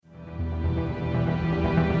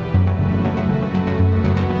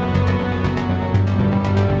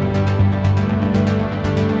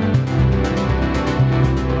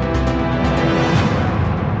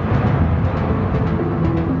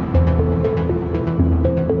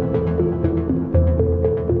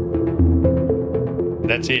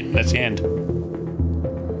that's it. That's the end.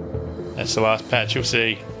 That's the last patch you'll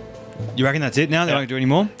see. You reckon that's it now? They won't do any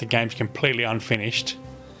more? The game's completely unfinished.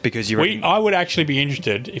 Because you reckon... I would actually be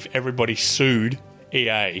interested if everybody sued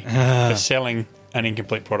EA for selling an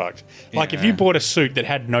incomplete product. Like if you bought a suit that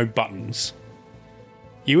had no buttons,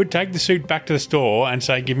 you would take the suit back to the store and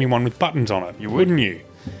say, give me one with buttons on it. Wouldn't you?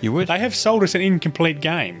 You would. They have sold us an incomplete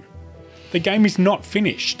game. The game is not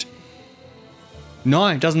finished. No,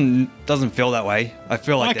 it doesn't feel that way. I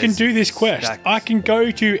feel like I can do this quest. stacks. I can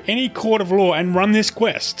go to any court of law and run this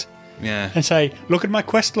quest Yeah. and say, look at my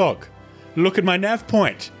quest log. Look at my nav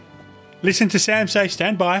point. Listen to Sam say,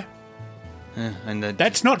 stand by. And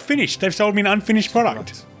That's not finished. They've sold me an unfinished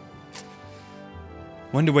product.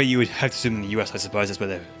 wonder where you would have to assume in the US, I suppose. That's where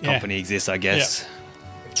the company exists, I guess.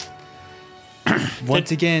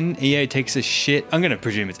 Once again, EA takes a shit. I'm going to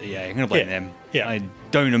presume it's EA. I'm going to blame them. Yeah. I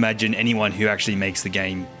don't imagine anyone who actually makes the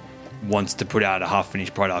game wants to put out a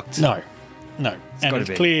half-finished product. No. And gotta it's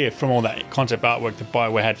be. clear from all that concept artwork that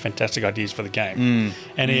BioWare had fantastic ideas for the game.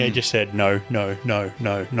 And EA just said, no.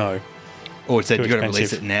 Or it said Too you've got to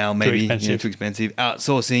release expensive. it now, Too maybe. expensive. Too expensive.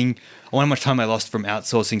 Outsourcing. I wonder how much time I lost from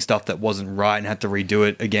outsourcing stuff that wasn't right and had to redo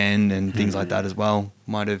it again and things like that as well.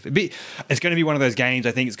 It's going to be one of those games.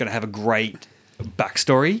 I think it's going to have a great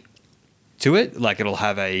backstory to it. Like it'll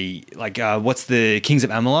have what's the Kings of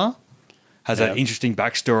Amalur? Has an interesting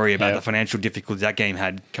backstory about the financial difficulties that game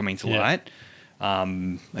had coming to light. I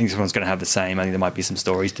think this one's going to have the same. I think there might be some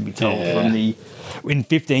stories to be told from in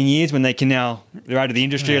 15 years when they're out of the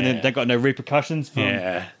industry and they've got no repercussions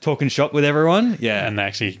from talking shop with everyone. Yeah. And they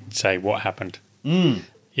actually say what happened.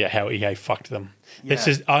 Yeah, how EA fucked them. This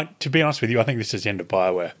is, to be honest with you, I think this is the end of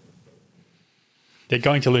BioWare. They're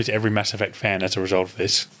going to lose every Mass Effect fan as a result of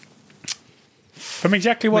this. From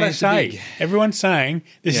exactly what I say. Everyone's saying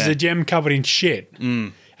this is a gem covered in shit.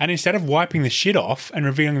 And instead of wiping the shit off and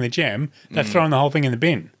revealing the gem, they've thrown the whole thing in the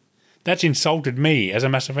bin. That's insulted me as a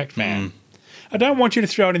Mass Effect fan. I don't want you to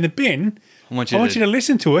throw it in the bin. I want you to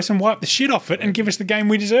listen to us and wipe the shit off it and give us the game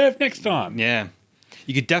we deserve next time. Yeah.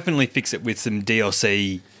 You could definitely fix it with some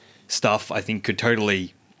DLC stuff. I think could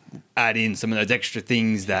totally add in some of those extra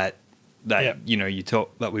things that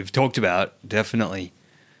we've talked about. Definitely.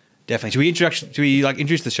 Should we introduce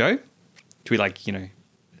the show? Should we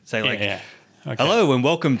say Okay. hello and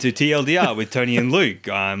welcome to TLDR with Tony and Luke.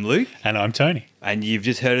 I'm Luke. And I'm Tony. And you've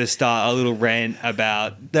just heard us start a little rant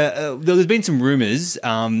about there's been some rumors.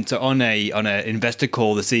 So on an investor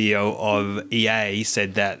call, the CEO of EA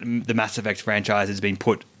said that the Mass Effect franchise has been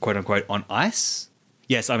put, quote unquote, on ice.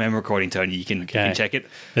 Yes, I am recording, Tony. You can check it.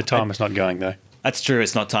 The timer's not going, though. That's true.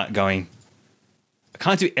 It's not going. I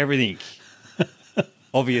can't do everything.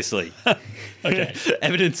 Obviously. Okay.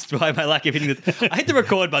 Evidenced by my lack of hitting the... I hit the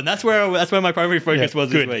record button. That's where my primary focus was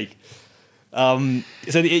this week. So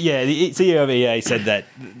the CEO of EA said that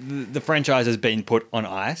the franchise has been put on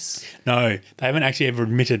ice. No, they haven't actually ever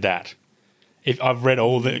admitted that. If I've read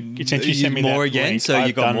all the... Since you sent me more that again, link, so I've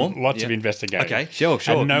you got done more? lots of investigating. Okay, sure.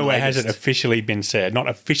 And nowhere has it Latest. officially been said, not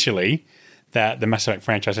officially, that the Mass Effect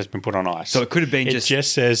franchise has been put on ice. So it could have been It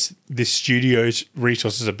just says the studio's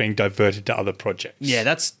resources are being diverted to other projects. Yeah,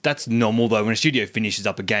 that's normal though. When a studio finishes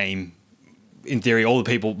up a game, in theory,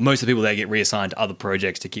 most of the people there get reassigned to other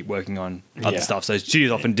projects to keep working on other stuff. So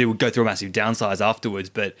studios often do go through a massive downsize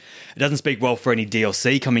afterwards, but it doesn't speak well for any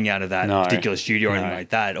DLC coming out of that particular studio or anything like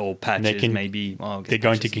that, or patches maybe. They're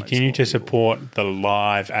going to continue to support the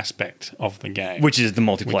live aspect of the game. Which is the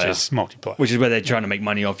multiplayer. Which is where they're trying to make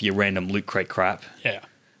money off your random loot crate crap. Yeah.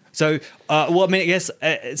 So, I guess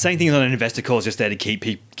same thing on an investor call is just there to keep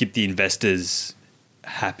the investors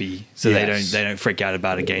happy, so they don't freak out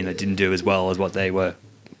about a game that didn't do as well as what they were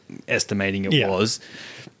estimating it was.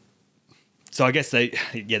 So I guess they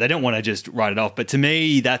don't want to just write it off. But to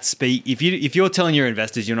me, if you're telling your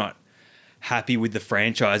investors you're not happy with the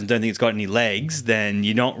franchise and don't think it's got any legs, then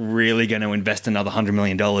you're not really going to invest another $100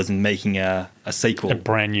 million in making a sequel, A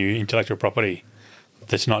brand new intellectual property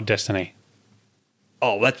that's not Destiny.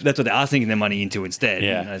 Oh, that's what they are sinking their money into instead.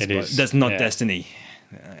 Yeah, it is. That's not Destiny.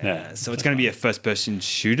 Yeah. So it's going to be a first-person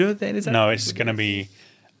shooter then, is that? No, it's going to be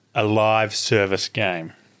a live service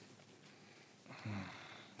game.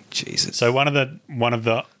 Jesus. So one of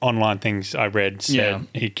the online things I read said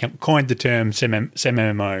he coined the term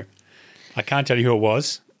SEMMMO. I can't tell you who it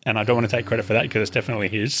was, and I don't want to take credit for that because it's definitely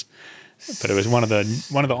his. But it was one of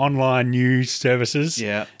the online news services.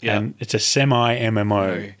 Yeah. And it's a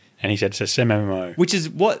semi-MMO. And he said it's a semi-MMO. Which is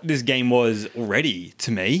what this game was already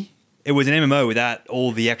to me. it was an MMO without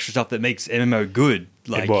all the extra stuff that makes MMO good.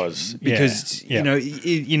 Like, It was, because yeah. you know,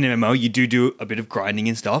 in MMO you do a bit of grinding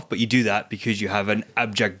and stuff, but you do that because you have an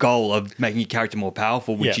abject goal of making your character more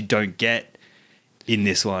powerful, which Yeah. you don't get in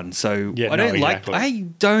this one. So Yeah, I don't no, like. exactly. I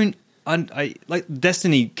don't. I like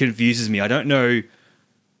Destiny confuses me. I don't know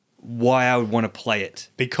why I would want to play it.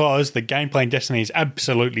 Because the gameplay in Destiny is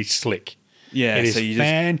absolutely slick. Yeah, It is so you just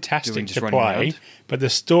fantastic doing- just to running play, around. but the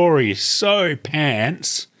story is so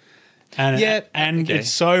pants, and Yeah, and okay. it's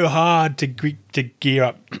so hard to gear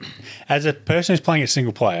up. As a person who's playing it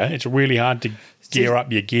single player, it's really hard to gear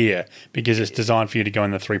up your gear because it's designed for you to go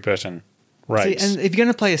in the 3-person race. See, and if you're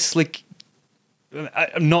going to play a slick,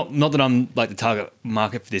 not that I'm like the target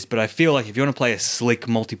market for this, but I feel like if you want to play a slick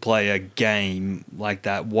multiplayer game like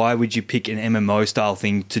that, why would you pick an MMO style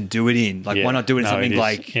thing to do it in? Like, Yeah. why not do it in No, something it is.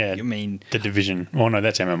 like? Yeah. I mean, The Division. Oh no,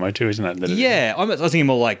 that's MMO too, isn't it? The Division. yeah, I was thinking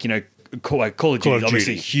more like, you know, Call of Duty Call is of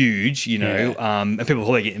obviously Duty. huge, you know, and people are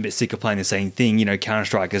probably getting a bit sick of playing the same thing, you know, Counter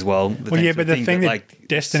Strike as well. Well, yeah, but the thing that like,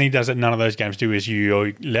 Destiny does that none of those games do is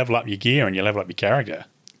you level up your gear and you level up your character.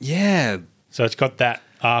 yeah. So it's got that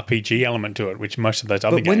RPG element to it, which most of those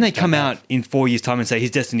other But games when they don't come have. out in 4 years' time and say,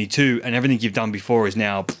 here's Destiny 2, and everything you've done before is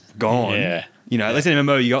now gone. Yeah. You know, let's say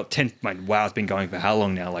MMO, you got 10, wow, it's been going for how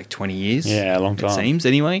long now? Like 20 years? Yeah, a long It time. seems,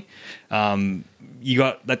 anyway. You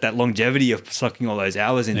got that longevity of sucking all those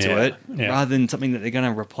hours into Yeah, it, yeah. rather than something that they're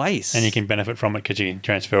going to replace. And you can benefit from it because you can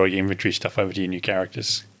transfer all your inventory stuff over to your new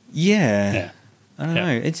characters. Yeah. Yeah. I don't Yeah.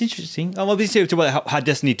 know. It's interesting. I'm obviously to how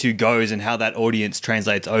Destiny 2 goes and how that audience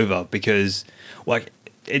translates over because, like,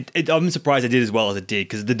 I'm surprised it did as well as it did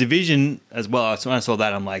because the Division as well. So when I saw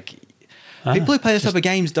that, I'm like, people who play this type of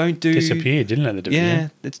games don't do. Disappeared, didn't it? The Division Yeah,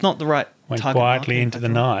 it's not the right went target quietly market, into I the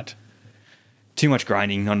feel. night. Too much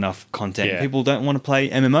grinding, not enough content. Yeah. People don't want to play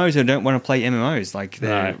MMOs or don't want to play MMOs. Like,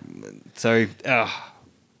 they're so.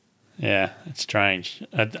 Yeah, it's strange.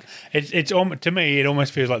 It's almost, to me, it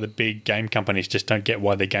almost feels like the big game companies just don't get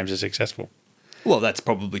why their games are successful. Well, that's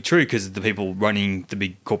probably true because the people running the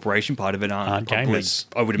big corporation part of it aren't probably, gamers.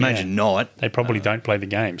 I would imagine Yeah. not. They probably don't play the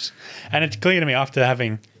games. And it's clear to me after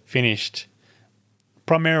having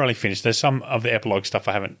primarily finished, there's some of the epilogue stuff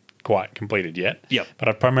I haven't quite completed yet. Yep. But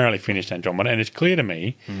I've primarily finished Andromeda, and it's clear to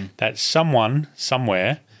me that someone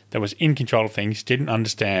somewhere that was in control of things didn't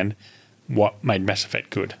understand what made Mass Effect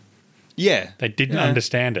good. Yeah, They didn't Yeah.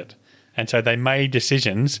 understand it. And so they made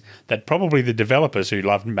decisions that probably the developers who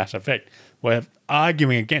loved Mass Effect were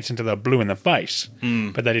arguing against until they were blue in the face,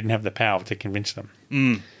 but they didn't have the power to convince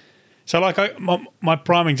them. So, like, my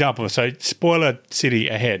prime example, so spoiler city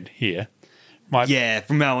ahead here. Yeah,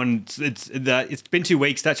 from now on, it's been 2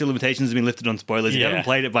 weeks. Statute of limitations has been lifted on spoilers. If you Yeah. haven't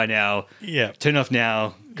played it by now, Yeah. turn off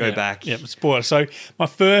now, go back. Yeah, spoiler. So, my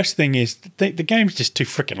first thing is the game's just too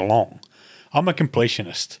freaking long. I'm a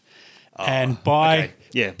completionist. And by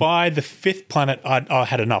the 5th planet, I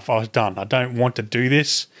had enough. I was done. I don't want to do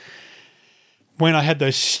this. When I had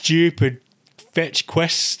those stupid fetch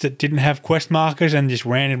quests that didn't have quest markers and just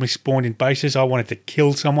randomly spawned in bases, I wanted to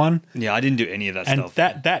kill someone. Yeah, I didn't do any of that And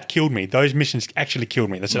stuff. that killed me. Those missions actually killed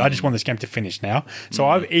me. They said, I just want this game to finish now. So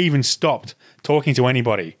I've even stopped talking to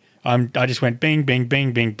anybody. I just went bing, bing,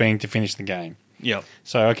 bing, bing, bing to finish the game. Yep.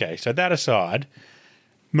 So, okay, so that aside,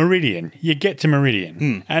 Meridian, you get to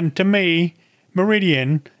Meridian. And to me,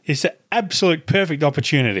 Meridian is the absolute perfect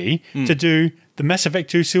opportunity to do the Mass Effect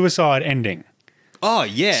 2 suicide ending. Oh,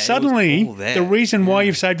 yeah. it was Suddenly, all there. the reason why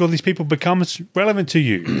you've saved all these people becomes relevant to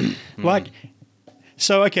you.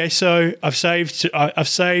 So I've saved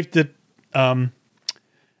the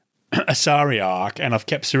Asari arc and I've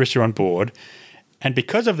kept Sarissa on board. And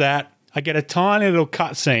because of that, I get a tiny little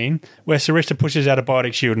cutscene where Sarissa pushes out a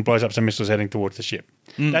biotic shield and blows up some missiles heading towards the ship.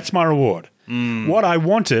 That's my reward. What I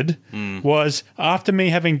wanted was, after me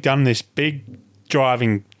having done this big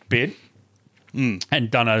driving bit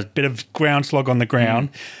and done a bit of ground slog on the ground,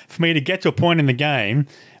 for me to get to a point in the game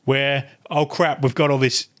where, oh crap, we've got all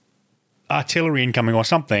this artillery incoming or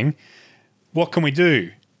something, what can we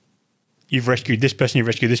do? You've rescued this person, you've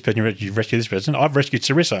rescued this person, you've rescued this person. I've rescued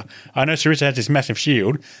Sarissa. I know Sarissa has this massive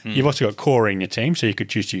shield. You've also got Cora in your team, so you could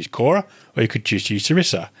choose to use Cora or you could choose to use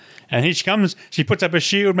Sarissa. And here she comes, she puts up a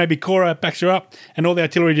shield, maybe Cora backs her up, and all the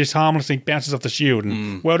artillery just harmlessly bounces off the shield.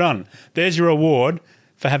 And well done. There's your reward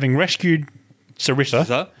for having rescued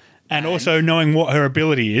Sarissa and also knowing what her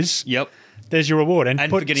ability is. Yep. There's your reward. And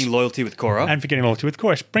for getting loyalty with Cora. And for getting loyalty with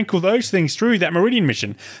Cora. Sprinkle those things through that Meridian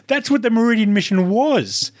mission. That's what the Meridian mission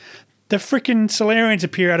was. The freaking Solarians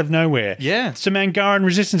appear out of nowhere. Yeah. Some Angaran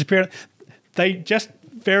resistance appear. They just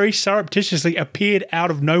very surreptitiously appeared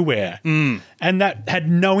out of nowhere. And that had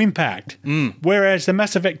no impact. Whereas the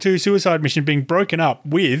Mass Effect 2 suicide mission being broken up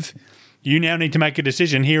with, you now need to make a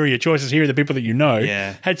decision, here are your choices, here are the people that you know,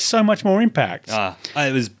 had so much more impact. I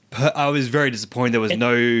was very disappointed there was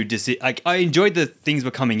no decision. Like, I enjoyed the things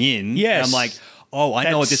were coming in. Yes. And I'm like, oh, I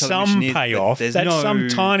know what this other some mission is. payoff. There's That's no some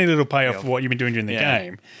tiny little payoff for what you've been doing during the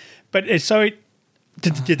game. But it's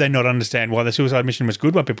did they not understand why the suicide mission was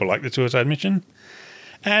good? Why people like the suicide mission?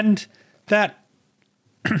 And that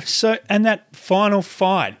final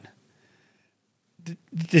fight,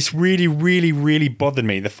 this really, really, really bothered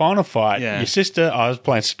me. The final fight, your sister, I was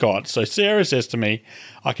playing Scott, so Sarah says to me,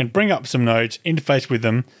 I can bring up some nodes, interface with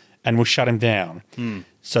them, and we'll shut him down.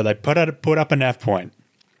 So they put up a nav point.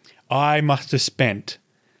 I must have spent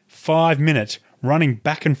 5 minutes running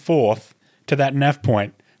back and forth to that nav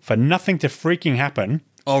point for nothing to freaking happen.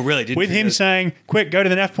 Oh, really? With him saying, quick, go to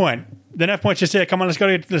the nav point. The nav point's just there. Come on,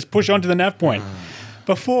 let's push on to the nav point.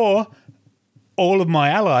 Before, all of my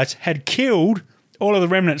allies had killed all of the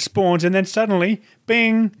remnant spawns, and then suddenly,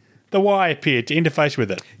 bing, the Y appeared to interface with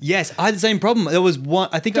it. Yes, I had the same problem. There was one,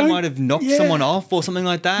 I think I might have knocked someone off or something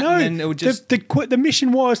like that. No, and then it would just... the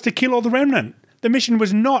mission was to kill all the remnant. The mission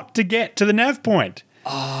was not to get to the nav point.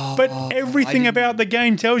 But everything about the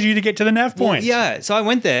game tells you to get to the nav point. Well, yeah, so I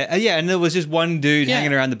went there. And there was just one dude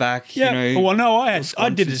hanging around the back. Yeah. You know, well, no, I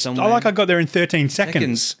did it. I got there in 13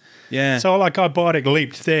 seconds. Yeah. So I biotic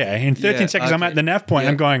leaped there. In 13 seconds, I'm at the nav point.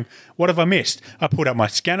 I'm going, what have I missed? I put up my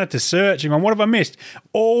scanner to search. I'm going, what have I missed?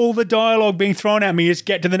 All the dialogue being thrown at me is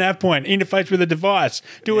get to the nav point, interface with the device,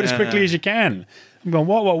 do it as quickly as you can. I'm going,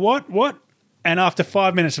 what? And after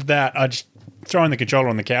 5 minutes of that, I just throwing the controller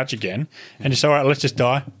on the couch again and just, all right, let's just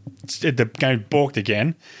die. The game balked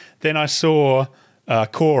again. Then I saw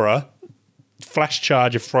Cora flash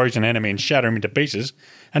charge a frozen enemy and shatter him into pieces,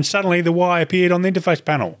 and suddenly the Y appeared on the interface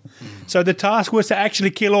panel. So the task was to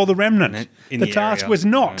actually kill all the remnant. The task was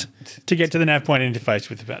not to get to the nav point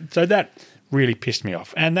interface with the... So that really pissed me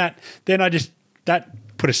off. And that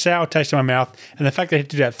put a sour taste in my mouth, and the fact that I had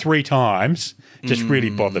to do that 3 times just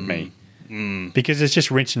really bothered me. Because it's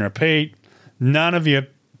just rinse and repeat. None of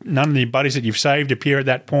the buddies that you've saved appear at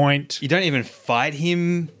that point. You don't even fight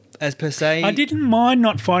him as per se. I didn't mind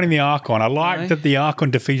not fighting the Archon. I liked that the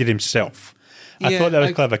Archon defeated himself. I thought that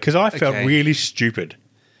was clever because I felt really stupid.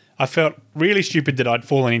 I felt really stupid that I'd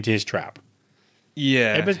fallen into his trap.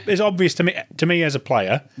 Yeah. It was obvious to me as a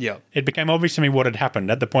player. Yeah. It became obvious to me what had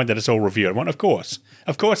happened at the point that it's all reviewed. I went, of course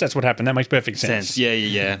that's what happened. That makes perfect sense.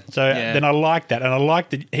 Yeah. So then I liked that, and I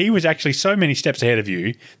liked that he was actually so many steps ahead of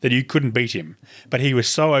you that you couldn't beat him. But he was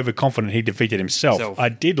so overconfident he defeated himself. I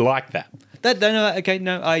did like that.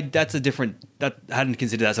 That's a different. I hadn't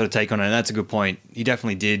considered that sort of take on it, and that's a good point. He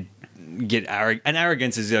definitely did get arrogant, and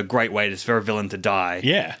arrogance is a great way for a villain to die.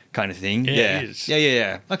 Yeah, kind of thing. Yeah, it is.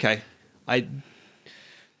 Yeah. Okay,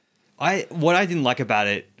 what I didn't like about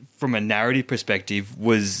it from a narrative perspective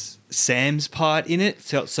was Sam's part in it.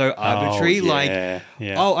 So arbitrary,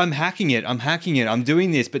 I'm hacking it, I'm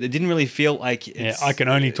doing this, but it didn't really feel like it's... I can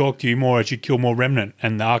only talk to you more as you kill more remnant,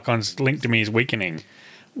 and the Archon's link to me is weakening.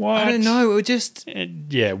 What? I don't know, it would just...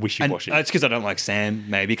 wishy-washy. It's because I don't like Sam,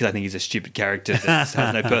 maybe, because I think he's a stupid character that has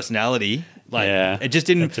no personality. It just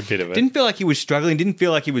didn't... That's a bit of it. Didn't feel like he was struggling, didn't feel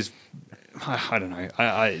like he was... I don't know.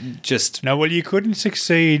 I just... No, well, you couldn't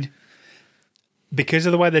succeed... Because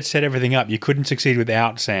of the way they'd set everything up, you couldn't succeed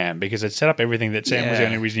without Sam, because they'd set up everything that Sam was the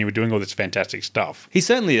only reason you were doing all this fantastic stuff. He's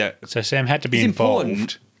certainly... So Sam had to be involved.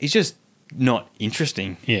 Important. He's just not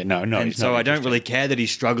interesting. Yeah, no. And so I don't really care that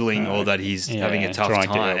he's struggling or that he's having a tough trying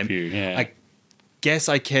time. To help you, I guess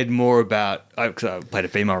I cared more about... Because I played a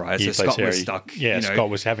female, right? So Scott was stuck. Yeah, Scott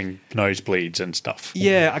was having nosebleeds and stuff.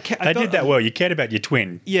 Yeah. They did that well. You cared about your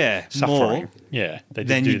twin suffering. More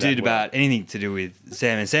than you did about anything to do with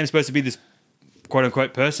Sam. And Sam's supposed to be this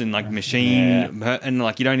quote-unquote person, like machine, and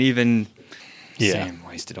like you don't even... Sam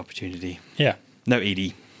wasted opportunity. Yeah. No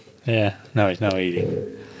Edie. Yeah. No, he's no Edie.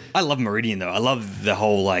 I love Meridian, though. I love the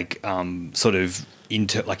whole, sort of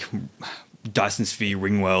Dyson Sphere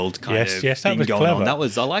ring world kind of thing was going clever. on. I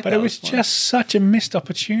like that. But it was just such a missed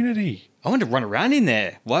opportunity. I wanted to run around in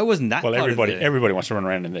there. Why wasn't that part of it? Everybody wants to run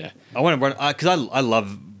around in there. I want to run... Because I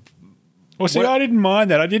love... Well, see, I didn't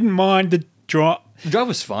mind that. I didn't mind the drive... The drive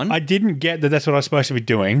was fun. I didn't get that that's what I was supposed to be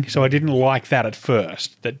doing, so I didn't like that at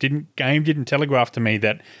first. Game didn't telegraph to me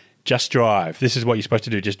that just drive. This is what you're supposed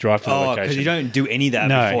to do, just drive to the location. Because you don't do any of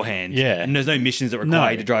that beforehand. Yeah. And there's no missions that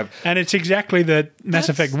require you to drive. And it's exactly the Mass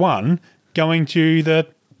Effect 1 going to the...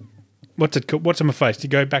 What's it called? What's on my face? To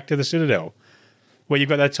go back to the Citadel. where you've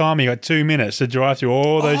got that time, you got 2 minutes to drive through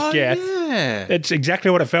all those Geth. Yeah. It's exactly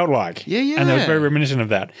what it felt like. Yeah. And it was very reminiscent of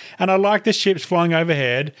that. And I like the ships flying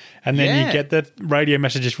overhead, and then Yeah. you get the radio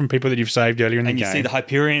messages from people that you've saved earlier in And the you game. see the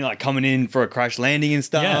Hyperion like coming in for a crash landing and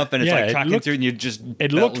stuff, Yeah, and it's yeah, like it tracking looked- through, and you're just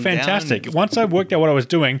It looked belting down. fantastic. Once I worked out what I was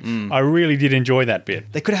doing, I really did enjoy that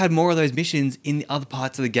bit. They could have had more of those missions in the other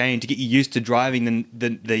parts of the game to get you used to driving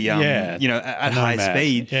the Yeah, you know, at the high Nomad,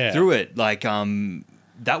 speed yeah. through it. Like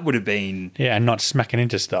that would have been. Yeah, and not smacking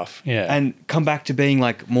into stuff. Yeah. And come back to being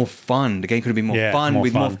like more fun. The game could have been more Yeah, fun more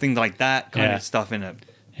with more fun. things like that kind Yeah. of stuff in it.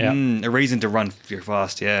 Yeah. A reason to run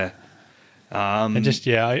fast. Yeah. And just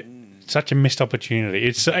such a missed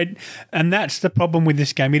opportunity. And that's the problem with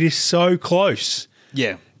this game. It is so close.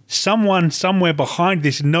 Yeah. Someone somewhere behind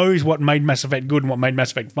this knows what made Mass Effect good and what made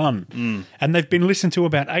Mass Effect fun, and they've been listened to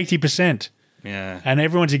about 80%, Yeah. and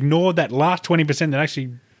everyone's ignored that last 20% that actually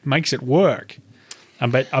makes it work. I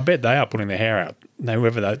bet they are pulling their hair out.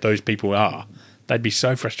 Whoever those people are, they'd be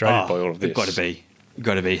so frustrated by all of this. You've got to be. You've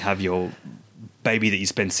got to be. Have your baby that you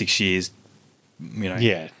spend 6 years, you know.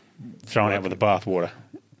 Yeah, thrown out with the bathwater.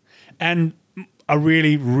 And a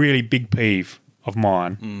really, really big peeve of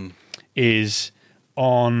mine is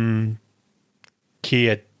on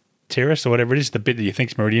Kia Terrace or whatever it is, the bit that you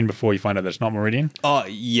think's Meridian before you find out that it's not Meridian. Oh,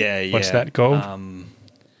 yeah. What's that called? Anyway,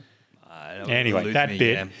 Anyway, that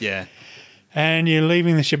bit. Yeah. And you're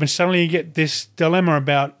leaving the ship and suddenly you get this dilemma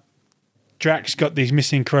about Drax got these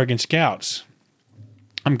missing Krogan scouts.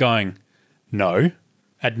 I'm going, no.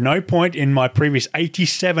 At no point in my previous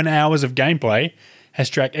 87 hours of gameplay has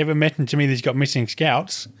Drax ever mentioned to me that he's got missing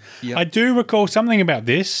scouts. Yep. I do recall something about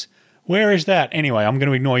this. Where is that? Anyway, I'm going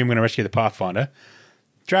to ignore you. I'm going to rescue the Pathfinder.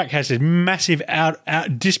 Drac has this massive,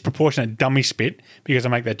 disproportionate dummy spit because I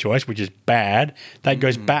make that choice, which is bad. That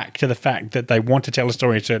goes back to the fact that they want to tell a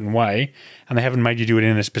story a certain way, and they haven't made you do it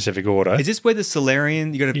in a specific order. Is this where the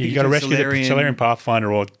Solarian? You got to rescue the Solarian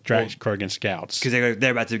Pathfinder or Drax Krogan scouts because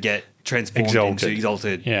they're about to get transformed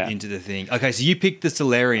exalted Yeah. into the thing. Okay, so you picked the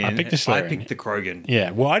Solarian. I picked the Solarian. I picked the Krogan.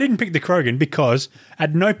 Yeah, well, I didn't pick the Krogan because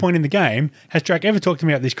at no point in the game has Drac ever talked to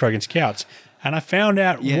me about these Krogan scouts. And I found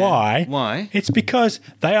out why. Why? It's because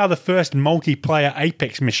they are the first multiplayer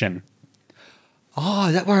Apex mission. Oh,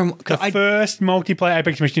 is that where I'm? The first multiplayer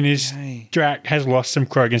Apex mission is Okay. Drac has lost some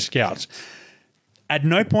Krogan scouts. At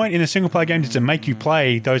no point in a single player game does it make you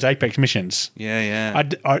play those Apex missions. Yeah.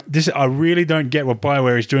 I really don't get what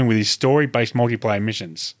BioWare is doing with these story-based multiplayer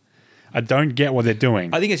missions. I don't get what they're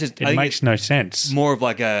doing. I think it's just it makes no sense. more of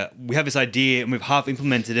like we have this idea and we've half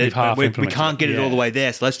implemented it, but we can't get it all the way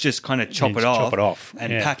there. So let's just kind of chop it off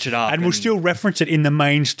and patch it up, and we'll still reference it in the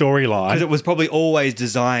main storyline because it was probably always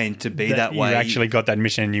designed to be that way. You actually got that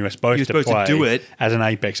mission, and you were supposed to play do it as an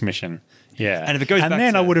Apex mission. Yeah, and if it goes back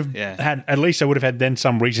then to, I would have had at least I would have had then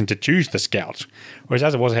some reason to choose the scouts, whereas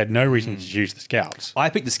as it was, I had no reason to choose the scouts. I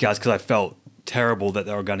picked the scouts because I felt terrible that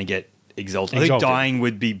they were going to get exalted. I think dying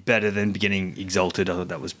would be better than getting exalted. I thought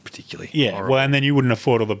that was particularly horrible. Well, and then you wouldn't have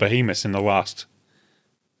fought all the behemoths in the last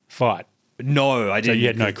fight. No, I didn't. So you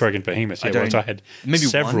had no Krogan behemoths. Yeah, whereas I had maybe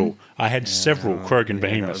several. one? I had several Krogan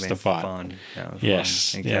behemoths to fight. Fun.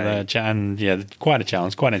 Yes, fun. Okay. Quite a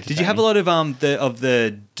challenge, quite entertaining. Did you have a lot of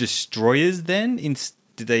the destroyers then?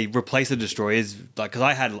 Did they replace the destroyers? Like, because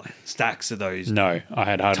I had stacks of those. No, I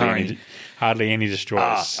had hardly any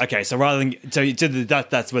destroyers. Okay, so rather than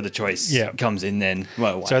that's where the choice comes in then.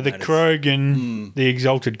 Well, so the Krogan, the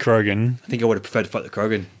exalted Krogan. I think I would have preferred to fight the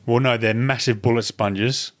Krogan. Well, no, they're massive bullet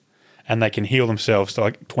sponges, and they can heal themselves to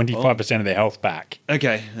like 25% of their health back.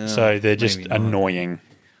 Okay, so they're just annoying.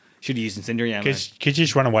 Should have used incendiary ammo. Because you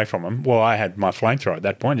just run away from them. Well, I had my flamethrower at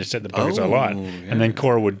that point, just set the buckets alight. And then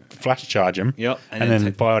Cora would flash charge them. Yep. And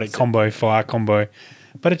then biotic combo, fire combo.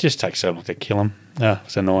 But it just takes so long to kill them.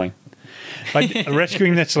 It's annoying. Like,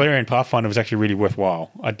 rescuing that Solarian Pathfinder was actually really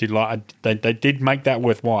worthwhile. I did they did make that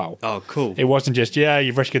worthwhile. Oh, cool. It wasn't just,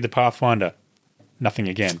 you've rescued the Pathfinder. Nothing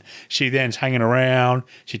again. She then's hanging around.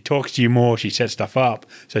 She talks to you more. She sets stuff up.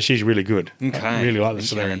 So she's really good. Okay. I really like the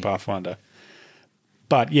Solarian Pathfinder.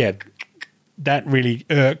 But yeah, that really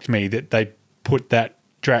irked me that they put that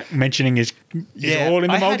Drac mentioning is all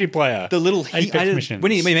in the multiplayer. The little Apex missions.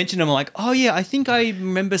 When he mentioned them, I'm like, oh yeah, I think I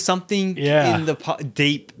remember something in the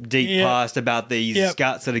deep past about these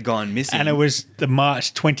scouts that had gone missing. And it was the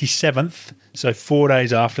March 27th, so 4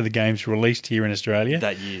 days after the game's released here in Australia.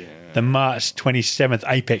 That year. The March 27th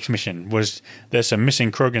Apex mission was there's some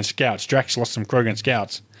missing Krogan scouts. Drax lost some Krogan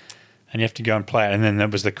scouts. And you have to go and play it. And then there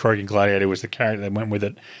was the Krogan Gladiator was the character that went with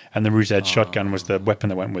it. And the Ruzad shotgun was the weapon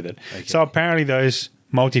that went with it. Okay. So apparently those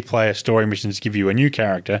multiplayer story missions give you a new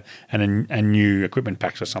character and new equipment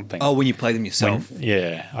packs or something. Oh, when you play them yourself.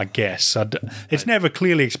 Yeah, I guess. It's never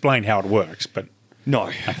clearly explained how it works, but No,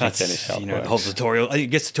 I think that's that is how it the works. whole tutorial. I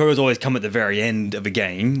guess tutorials always come at the very end of a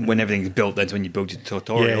game when everything's built. That's when you build your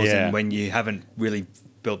tutorials, Yeah. and when you haven't really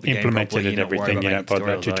built the game implemented properly, and you're not worried everything. You don't about bother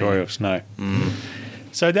making about tutorials, are you? tutorials. No.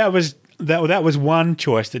 So that was one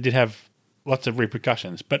choice that did have lots of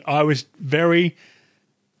repercussions. But I was very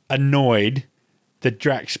annoyed that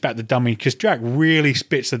Drac spat the dummy, because Drac really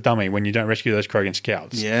spits the dummy when you don't rescue those Krogan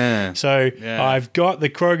scouts. Yeah. So Yeah. I've got the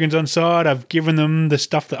Krogans on side. I've given them the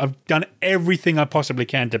stuff that I've done everything I possibly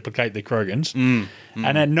can to placate the Krogans.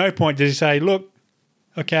 And at no point does he say, look,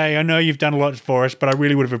 okay, I know you've done a lot for us, but I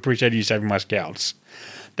really would have appreciated you saving my scouts.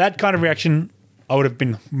 That kind of reaction I would have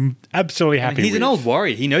been absolutely happy He's with. an old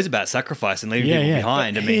warrior. He knows about sacrifice and leaving people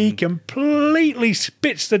behind. But I he mean, completely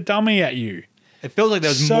spits the dummy at you. it feels like there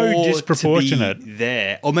was so more disproportionate. to be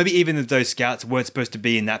there, or maybe even that those scouts weren't supposed to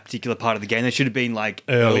be in that particular part of the game. They should have been like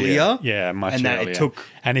earlier. Yeah, much and that earlier. it took.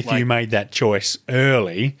 And if like, you made that choice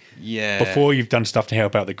early, yeah, before you've done stuff to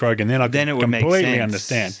help out the Krogan, then I Then could it would make completely sense.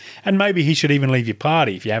 understand. And maybe he should even leave your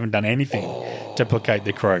party if you haven't done anything to placate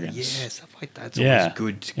the Krogans. yeah, stuff like that's Yeah. always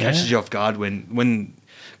good. Yeah. Catches you off guard when.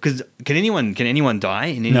 Because can anyone die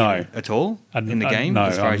in any No. at all in the game? No,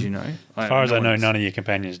 as far as you know, As far as I know, one's- none of your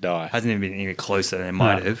companions die. hasn't even been even closer than it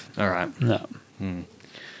might No. have. All right, No.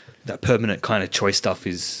 that permanent kind of choice stuff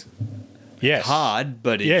is Yes. hard,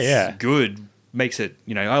 but it's Yeah. good. Makes it,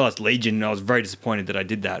 I lost Legion and I was very disappointed that I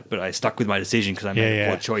did that, but I stuck with my decision because I made a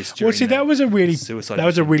poor choice. Well, see, that was a really suicide that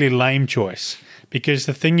was a mission. really lame choice, because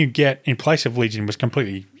the thing you get in place of Legion was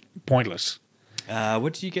completely pointless.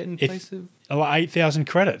 What did you get in If- place of? Like 8,000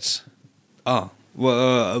 credits. Oh,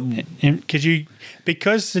 well,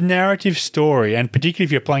 Because the narrative story, and particularly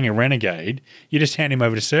if you're playing a renegade, you just hand him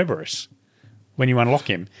over to Cerberus when you unlock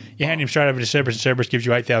him. You hand him straight over to Cerberus, and Cerberus gives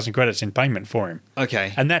you 8,000 credits in payment for him.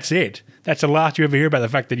 okay. And that's it. That's the last you ever hear about the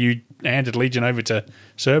fact that you handed Legion over to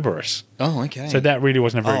Cerberus. Oh, okay. So that really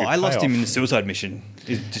wasn't a very good I lost him payoff. in the suicide mission.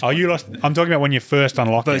 Oh, you lost. I'm talking about when you first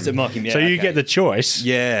unlock First him. unlock him, yeah, So you okay. get the choice.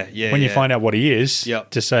 Yeah. When you find out what he is,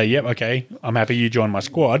 Yep. to say, yep, okay, I'm happy you joined my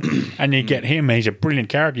squad, and you get him. He's a brilliant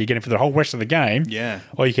character. You get him for the whole rest of the game. Yeah.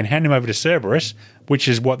 Or you can hand him over to Cerberus, which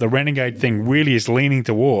is what the renegade thing really is leaning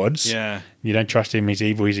towards. Yeah. You don't trust him. He's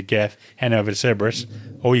evil. He's a Geth. Hand him over to Cerberus.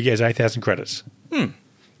 All you get is 8,000 credits.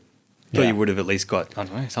 Thought Yeah. you would have at least got, I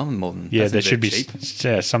don't know, something more than Yeah, that's a there bit should be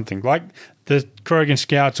cheap. something like the Krogan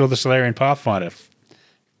Scouts or the Solarian Pathfinder.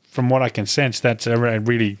 From what I can sense, that's a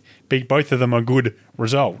really big. Both of them are good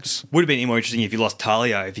results. Would have been more interesting if you lost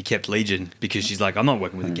Talia if you kept Legion because she's like, I'm not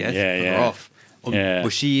working with a Geth. Yeah, Put yeah. her off. Or Yeah.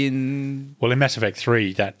 Was she in Well, in Mass Effect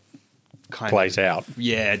 3, that kind plays out.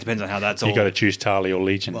 Yeah, it depends on how that's all. You got to choose Tali or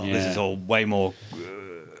Legion. Well, yeah. this is all way more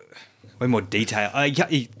detail.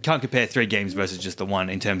 You can't compare 3 games versus just the one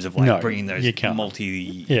in terms of like No, bringing those you can't.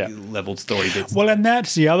 multi-leveled story bits. Well, and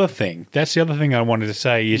that's the other thing. That's the other thing I wanted to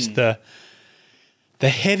say is the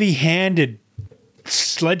heavy-handed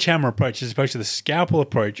sledgehammer approach as opposed to the scalpel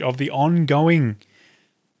approach of the ongoing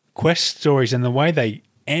quest stories and the way they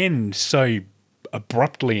end so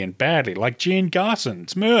abruptly and badly, like Jean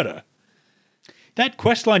Garson's murder. That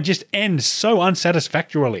quest line just ends so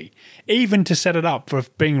unsatisfactorily, even to set it up for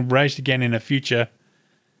being raised again in a future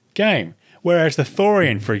game. Whereas the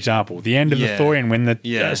Thorian, for example, the end of the Yeah. Thorian, when the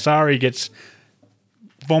Yeah. Asari gets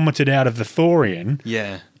vomited out of the Thorian,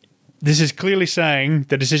 Yeah. this is clearly saying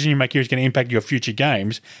the decision you make here is going to impact your future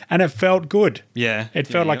games, and it felt good. Yeah. It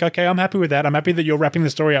felt Yeah, like, yep. okay, I'm happy with that. I'm happy that you're wrapping the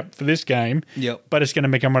story up for this game, Yep. but it's going to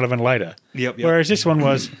become relevant later. Yep. Whereas this one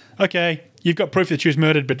was, okay, you've got proof that she was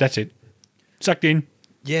murdered, but that's it. Sucked in.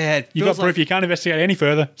 Yeah. It You've got feels proof like- you can't investigate any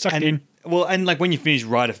further. Sucked and, in. Well, and like when you finish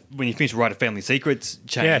Write a Family Secrets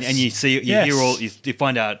chain, Yes. and you Yes. hear you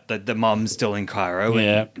find out that the mum's still in Cairo,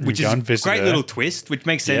 Yeah, which you is go a and visit great her. little twist, which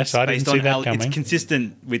makes sense Yes, I didn't based see on that coming. It's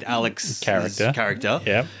consistent with Alex's character.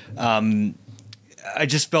 Yeah. I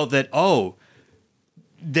just felt that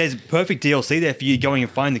there's perfect DLC there for you going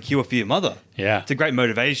and find the cure for your mother. Yeah. It's a great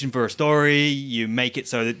motivation for a story. You make it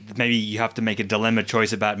so that maybe you have to make a dilemma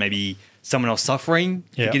choice about maybe someone else suffering,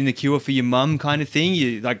 for Yeah. getting the cure for your mum, kind of thing.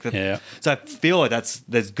 Yeah. So I feel like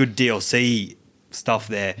there's good DLC stuff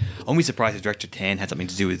there. I'll be surprised if Director Tan had something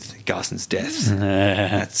to do with Garson's death.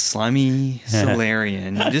 That slimy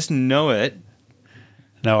Solarian. You just know it.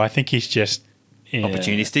 No, I think he's just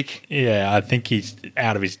Opportunistic. Yeah, I think he's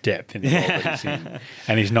out of his depth in the role that he's in,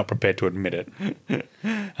 and he's not prepared to admit it.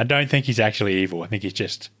 I don't think he's actually evil. I think he's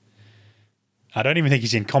just. I don't even think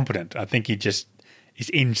he's incompetent. I think he just is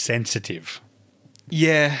insensitive.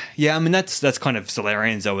 Yeah. I mean that's kind of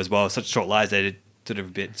Solarians though as well. Such short lives that sort of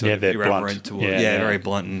a bit Yeah, they're irreverent blunt. towards, Yeah. very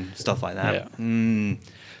blunt and stuff like that. Yeah.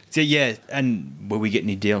 So yeah, and will we get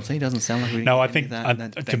any DLC? Doesn't sound like we. No, I get think, any of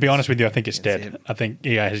that. to be honest with you, I think it's That's dead. it. I think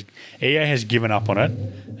EA has given up on it,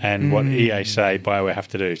 and what EA say, BioWare have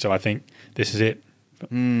to do. So I think this is it.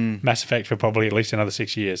 Mass Effect for probably at least another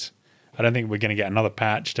 6 years. I don't think we're going to get another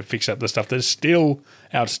patch to fix up the stuff that's still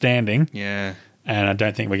outstanding, Yeah. and I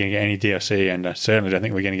don't think we're going to get any DLC, and I certainly don't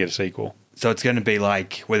think we're going to get a sequel. So it's going to be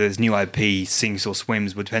like whether there's new IP sinks or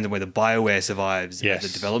swims would depend on whether BioWare survives Yes. as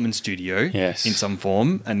a development studio Yes. in some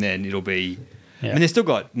form, and then it'll be. Yeah. I mean, they've still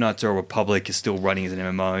got Knights of the Republic is still running as an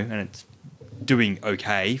MMO, and it's doing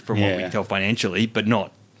okay from what we Yeah. can tell financially, but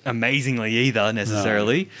not amazingly either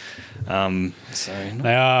necessarily. So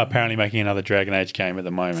They are apparently making another Dragon Age game at the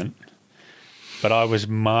moment, but I was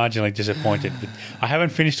marginally disappointed. I haven't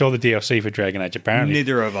finished all the DLC for Dragon Age. Apparently,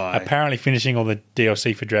 neither have I. Apparently, finishing all the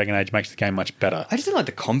DLC for Dragon Age makes the game much better. I just didn't like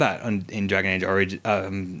the combat in Dragon Age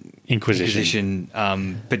Inquisition.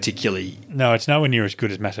 particularly. No, it's nowhere near as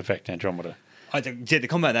good as Mass Effect Andromeda. I think the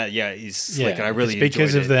combat that is slick, and I really it's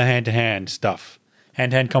because enjoyed of it. the hand-to-hand stuff.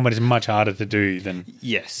 Hand-to-hand combat is much harder to do than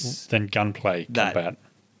Yes, gunplay combat.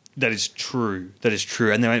 that is true. That is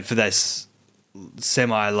true. And they went for this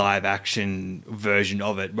semi-live action version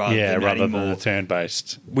of it rather than Rather adding than more, the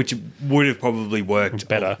turn-based. which would have probably worked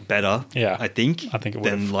Better. Better, Yeah. I think. I think it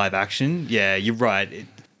than would've. live action. Yeah, you're right.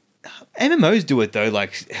 MMOs do it though,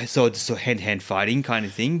 like so it's hand-to-hand fighting kind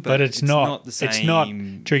of thing, But it's not the same. It's not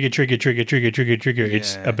trigger.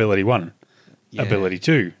 It's Yeah. ability 1, Yeah. ability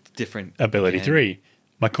 2, different ability again. 3.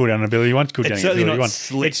 My cooldown ability 1's cooldown It's certainly ability not 1.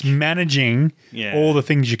 slick. It's managing Yeah. all the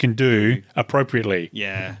things you can do appropriately.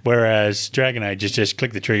 Yeah. Whereas Dragon Age is just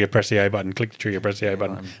click the trigger, press the A button, click the trigger, press the A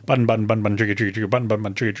button, button, trigger,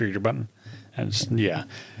 button, trigger, button. And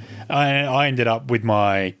I ended up with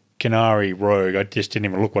my Canary Rogue. I just didn't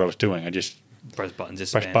even look what I was doing. I just Press buttons,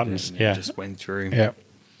 just Press spammed buttons, it and yeah. just went through. yeah.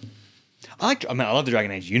 I love the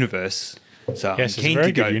Dragon Age universe, so Yes, it's I'm a keen very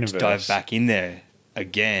to go good universe. dive back in there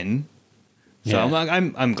again. So Yeah.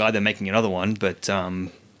 I'm glad they're making another one, but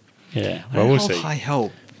Yeah. Well, we'll see. High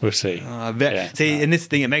hope. We'll see. Yeah. See, and this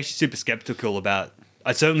thing, it makes you super skeptical about.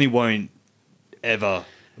 I certainly won't ever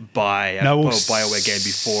buy a BioWare game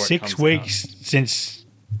before it 6 comes weeks since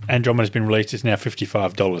Andromeda's been released, it's now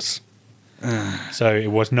 $55. So it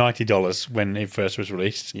was $90 when it first was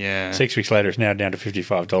released. Yeah. 6 weeks later, it's now down to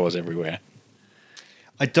 $55 everywhere.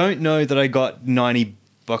 I don't know that I got $90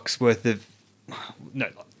 worth of. No,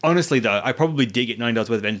 honestly though, I probably did get $90 worth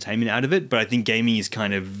of entertainment out of it, but I think gaming is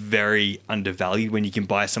kind of very undervalued when you can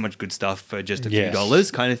buy so much good stuff for just a few Yes. dollars,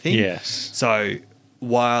 kind of thing. Yes. So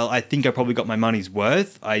while I think I probably got my money's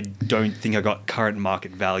worth, I don't think I got current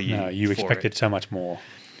market value. No, you for expected it. so much more.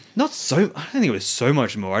 Not so. I don't think it was so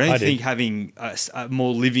much more. I don't I did. think having a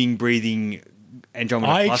more living, breathing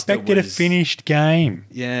Andromeda I cluster expected a was- finished game.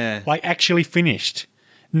 Yeah. Like actually finished.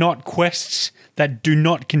 Not quests that do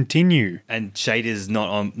not continue. And shaders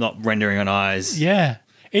not rendering on eyes. Yeah.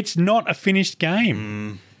 It's not a finished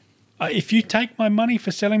game. If you take my money for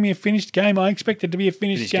selling me a finished game, I expect it to be a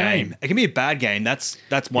finished game. It can be a bad game. That's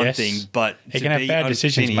one Yes. thing, but It to can have be bad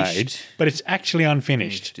decisions unfinished- made, but it's actually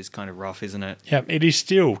unfinished. Finished is kind of rough, isn't it? Yeah, it is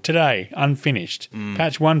still today unfinished.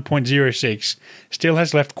 Patch 1.06 still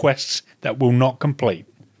has left quests that will not complete.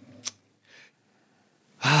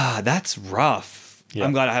 That's rough. Yeah.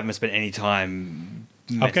 I'm glad I haven't spent any time.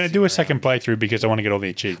 I'm going to do a second playthrough because I want to get all the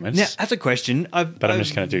achievements. Now, that's a question. but I'm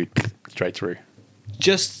just going to do straight through.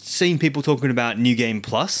 just seen people talking about New Game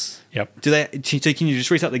Plus. Yep. Do they? So can you just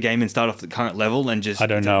restart the game and start off the current level and just? I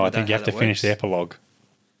don't know. I is that think you how have to that finish the works? epilogue.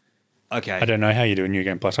 Okay. I don't know how you do a New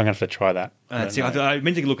Game Plus. I'm going to have to try that. See, I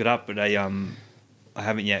meant to look it up, but I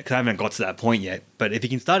haven't yet because I haven't got to that point yet. But if you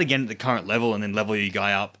can start again at the current level and then level your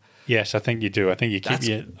guy up. Yes, I think you do. I think you keep That's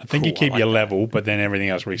you cool. keep I like your that. level, but then everything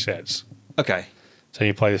else resets. Okay. So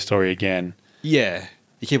you play the story again. Yeah.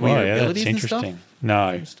 You keep all Oh, your yeah, that's abilities and stuff. interesting.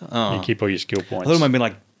 No, Oh. you keep all your skill points. I thought it might be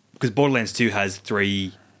like because Borderlands 2 has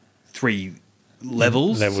three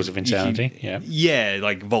levels. Levels of insanity, yeah. Yeah,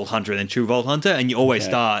 like Vault Hunter and then True Vault Hunter, and you always Yeah.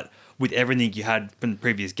 start with everything you had from the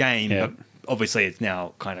previous game. Yeah. But obviously, it's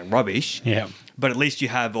now kind of rubbish. Yeah. But at least you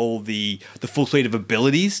have all the full suite of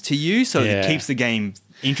abilities to use, so Yeah. it keeps the game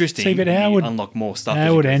interesting. See, but and how you would unlock more stuff? as How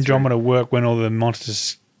you would go through. Andromeda work when all the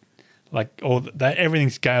monsters, like all that, everything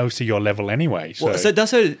scales to your level anyway? So, Well, so it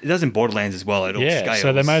does in Borderlands as well. It all yeah, scales.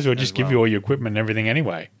 so they may as well just as give well. you all your equipment and everything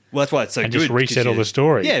anyway. Well, that's why it's so and good. just reset because all you- the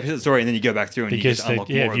story. Yeah, reset the story, and then you go back through and you Because just unlock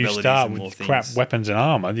if more you abilities start and more with things. crap weapons and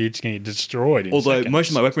armor, you're just going to get destroyed. In Although seconds. most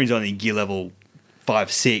of my weaponry's only gear level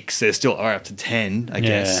 5, 6, they still are up to 10, I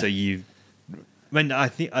guess. Yeah. So you mean, I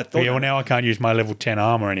thought. Yeah, well, now I can't use my level 10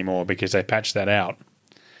 armor anymore because they patched that out.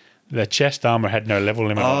 The chest armor had no level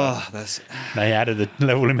limit on it. That's. They added the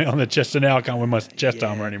level limit on the chest, and now I can't wear my chest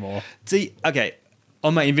armor anymore. See, okay,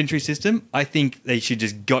 on my inventory system, I think they should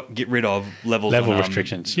just get rid of levels. Level on,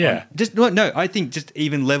 restrictions, yeah. No. I think just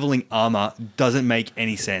even leveling armor doesn't make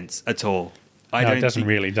any sense at all. No, it doesn't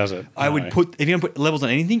really, does it? I would put if you're gonna put levels on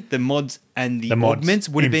anything, the mods and the mods augments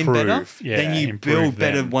would have been better. improve, yeah, then you improve build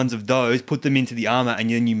better them. ones of those, put them into the armor, and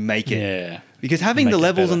then you make it. Yeah. Because having Make the it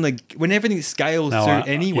levels better. on the when everything scales No, through I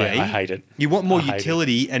anyway, hate it. You want more I hate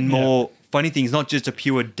utility and more funny things, not just a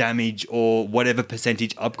pure damage or whatever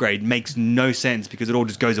percentage upgrade. Makes no sense because it all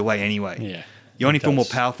just goes away anyway. Yeah. You only It feel more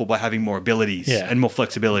does. powerful by having more abilities Yeah. and more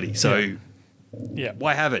flexibility. So Yeah.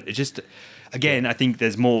 why have it? It's just again, I think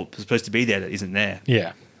there's more supposed to be there that isn't there.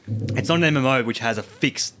 Yeah. It's not an MMO which has a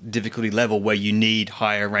fixed difficulty level where you need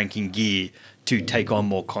higher ranking gear to take on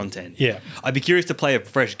more content. Yeah. I'd be curious to play a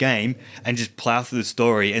fresh game and just plow through the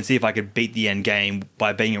story and see if I could beat the end game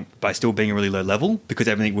by still being a really low level because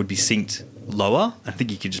everything would be synced lower. I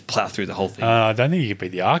think you could just plow through the whole thing. I don't think you could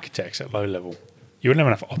beat the architects at low level. You wouldn't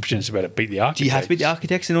have enough options to be able to beat the architects. Do you have to beat the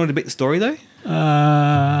architects in order to beat the story though?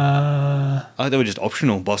 Uh, I thought they were just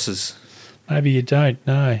optional bosses. maybe you don't,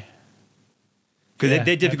 no. Because Yeah,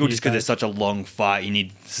 they're difficult maybe just you because they're such a long fight. You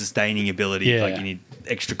need sustaining ability. Yeah. Like you need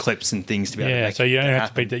extra clips and things to be able to Yeah, make so you don't it have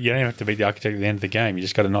to beat you don't have to beat the architect at the end of the game. You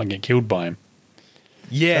just got to not get killed by him.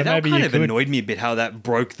 Yeah, So that maybe kind you of could- annoyed me a bit how that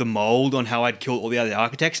broke the mold on how I'd kill all the other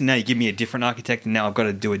architects. And now you give me a different architect and now I've got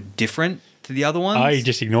to do it different to the other ones. I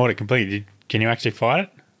just ignored it completely. Can you actually fight it?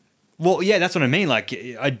 Well, yeah, that's what I mean. Like,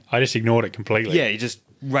 I just ignored it completely. yeah, you just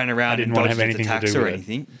ran around didn't and want to dodged have its anything to attacks do or with it.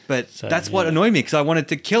 anything. But So, that's what yeah. annoyed me because I wanted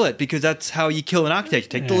to kill it because that's how you kill an architect.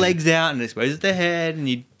 You take the Yeah. legs out and dispose of the head and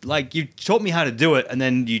you taught me how to do it and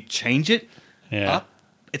then you change it Yeah. up.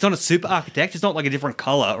 It's not a super architect. It's not like a different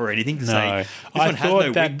color or anything to say No. this one has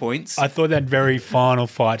no weak points. I thought that very final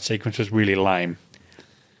fight sequence was really lame.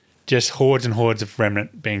 Just hordes and hordes of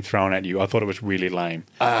remnant being thrown at you. I thought it was really lame.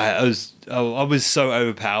 I was so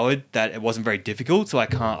overpowered that it wasn't very difficult. So I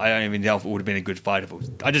don't even know if it would have been a good fight.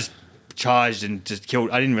 I just charged and just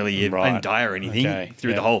killed. I didn't really I didn't die or anything Okay,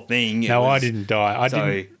 through yeah. the whole thing. No, I didn't die.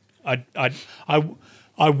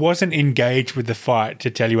 I wasn't engaged with the fight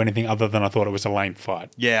to tell you anything other than I thought it was a lame fight.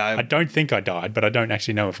 Yeah, I don't think I died, but I don't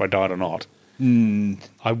actually know if I died or not. Hmm.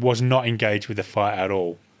 I was not engaged with the fight at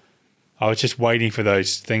all. I was just waiting for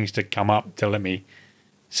those things to come up to let me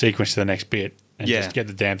sequence to the next bit and Yeah. just get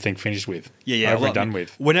the damn thing finished with. Yeah. Over and done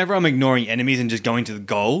with. Whenever I'm ignoring enemies and just going to the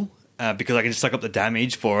goal, because I can just suck up the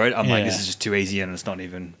damage for it, I'm like, Yeah. this is just too easy and it's not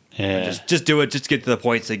even. Yeah. Just do it. Just get to the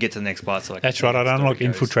point so you get to the next part. So That's right. I'd unlocked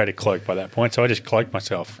Infiltrated Cloak by that point, so I just cloaked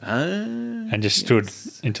myself and just stood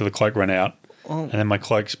until the cloak ran out. And then my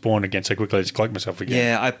cloak spawned again so quickly I just cloaked myself again.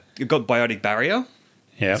 Yeah, I got Biotic Barrier.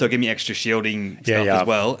 Yeah. So give me extra shielding Yeah, stuff yeah. as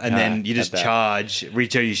well. And then you had just that. charge,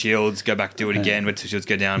 recharge your shields, go back, do it again. When two shields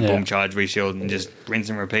go down, Yeah. boom, charge, reshield, and just rinse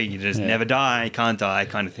and repeat. You just Yeah. never die, can't die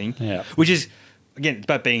kind of thing. Yeah. Which is, again, it's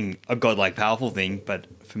about being a godlike powerful thing, but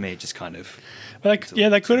for me, it just kind of. But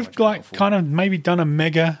they could have kind of maybe done a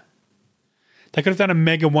mega. They could have done a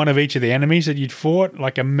mega one of each of the enemies that you'd fought,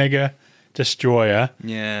 like a mega destroyer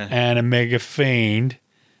Yeah. and a mega fiend,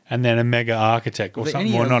 and then a mega architect or Were there something.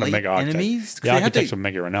 any Well, not a elite mega architect. enemies? 'Cause The they had architects to- were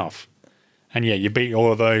mega enough, and yeah, you beat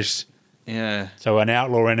all of those. Yeah. So an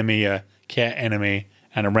outlaw enemy, a cat enemy,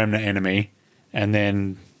 and a remnant enemy, and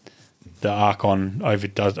then the Archon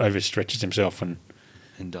overstretches himself and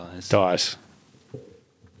And dies. dies.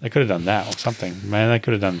 They could have done that or something. Man, they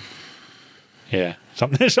could have done, yeah,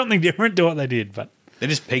 something different to what they did. But They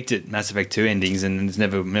just peaked at Mass Effect 2 endings and it's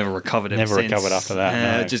never recovered ever Never since. recovered after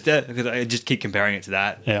that, no. Just because I just keep comparing it to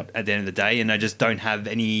that Yep. at the end of the day, and I just don't have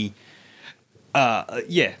any.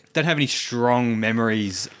 Don't have any strong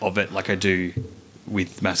memories of it like I do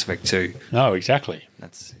with Mass Effect 2. no, exactly,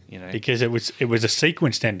 That's because it was a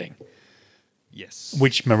sequenced ending, yes.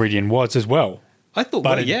 which Meridian was as well. I thought, But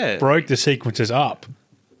well, it yeah, broke the sequences up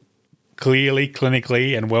clearly,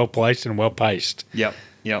 clinically, and well placed and well paced. Yep.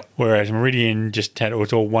 Whereas Meridian it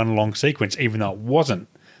was all one long sequence, even though it wasn't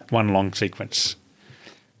one long sequence.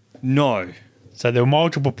 No. So there were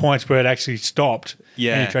multiple points where it actually stopped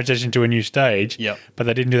Yeah. and you transitioned to a new stage. Yep. But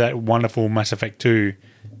they didn't do that wonderful Mass Effect 2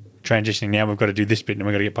 transitioning. Now we've got to do this bit and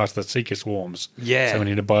we've got to get past the Seeker swarms. Yeah. So we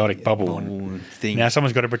need a biotic bubble. And Thing. now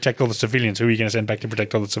someone's got to protect all the civilians. Who are you going to send back to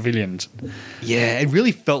protect all the civilians? Yeah, it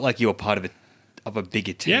really felt like you were part of a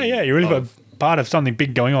bigger team. Yeah, you're really part of something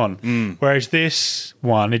big going on. Mm. Whereas this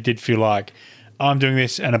one, it did feel like, I'm doing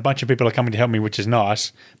this and a bunch of people are coming to help me, which is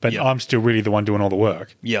nice, but Yep. I'm still really the one doing all the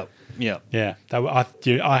work. Yep. Yep. Yeah,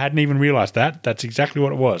 I hadn't even realised that. That's exactly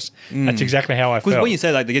what it was. That's exactly how I Because felt. when you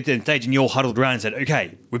say like they get to the stage and you all huddled around and said,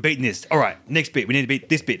 "Okay, we're beating this. All right, next bit, we need to beat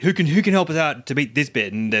this bit. Who can help us out to beat this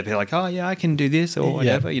bit?" And they'll be like, "Oh yeah, I can do this or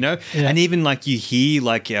whatever," you know. Yeah. And even like you hear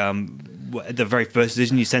like at the very first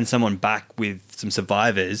edition, you send someone back with some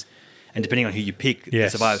survivors, and depending on who you pick,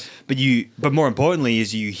 Yes. the survivor. But more importantly,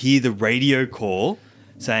 is you hear the radio call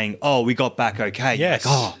saying, "Oh, we got back okay." You're Yes.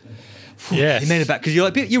 like, "Oh." Yes. He made it back because you're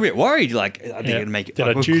a bit worried. Like, I think Yeah. it'd make it. Did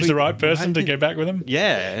like, I choose the quick- right person to go back with him?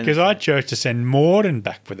 Yeah, Because I chose to send Morden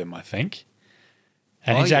back with him, I think.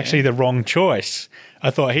 And Oh, he's yeah. actually the wrong choice.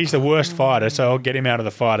 I thought he's the worst fighter, so I'll get him out of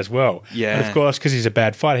the fight as well. Yeah. And of course, because he's a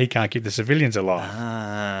bad fighter, he can't keep the civilians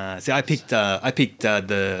alive. See, I picked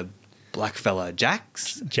the black fella,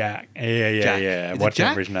 Jax. Jack. Yeah. Jack. Is it What's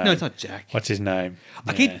Jack? his name? No, it's not Jack. What's his name?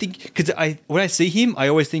 I Yeah. keep thinking because when I see him, I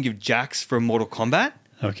always think of Jax from Mortal Kombat.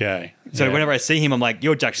 Okay. So Yeah. whenever I see him, I'm like,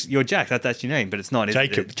 "You're Jax. You're Jax. That's your name." But it's not. Is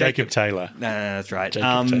Jacob. it? Jacob Taylor. No, that's right.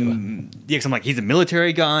 Jacob Taylor. Yeah, because I'm like, he's a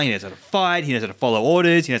military guy. He knows how to fight. He knows how to follow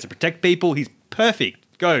orders. He knows how to protect people. He's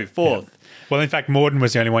perfect. Go forth. Well, in fact, Morden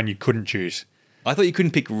was the only one you couldn't choose. I thought you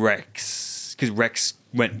couldn't pick Rex because Rex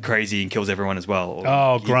went crazy and kills everyone as well. Or-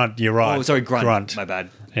 Oh, Grunt. You're right. Oh, sorry, Grunt. Grunt. My bad.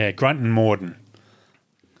 Yeah, Grunt and Morden.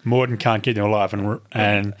 Morden can't keep them alive,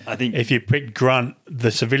 and I think- if you pick Grunt, the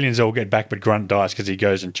civilians all get back, but Grunt dies because he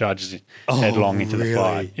goes and charges headlong into the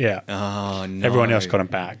fight. Yeah, Oh no. everyone else got him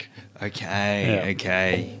back. Okay. Yeah.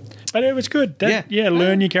 Okay. But it was good.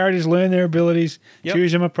 Learn your characters, learn their abilities, Yep.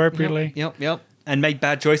 choose them appropriately. Yep. And make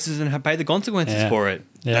bad choices and pay the consequences Yeah. for it.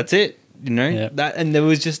 Yeah. That's it. You know Yeah. that, and there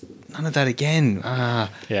was just none of that again.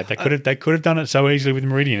 Yeah, they could have done it so easily with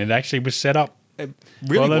Meridian. It actually was set up.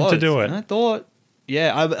 Really them was. to do it. And I thought,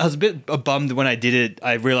 yeah, I was a bit bummed when I did it.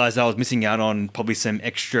 I realized I was missing out on probably some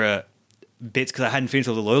extra bits because I hadn't finished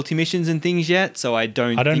all the loyalty missions and things yet. So I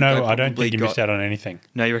don't. I don't think know. I don't probably think you missed out on anything.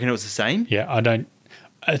 No, you reckon it was the same? Yeah, I don't.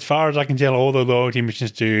 As far as I can tell, all the loyalty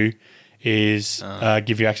missions do is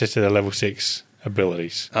give you access to the level 6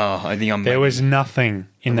 abilities. Oh, I think I'm. There was nothing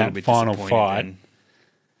in a little that bit final disappointed fight. then.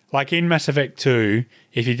 Like in Mass Effect 2,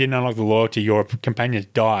 if you didn't unlock the loyalty, your companions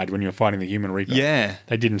died when you were fighting the Human Reaper. Yeah.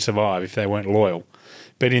 They didn't survive if they weren't loyal.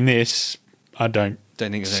 But in this, I don't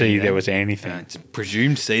Don't think there's see anything. there was anything. It's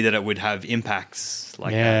presumed to see that it would have impacts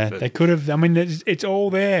like Yeah, that. they could have. I mean, it's all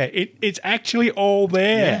there. It's actually all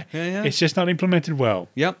there. Yeah. It's just not implemented well.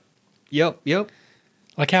 Yep.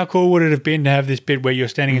 Like, how cool would it have been to have this bit where you're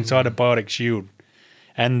standing inside a biotic shield,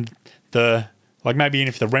 and maybe even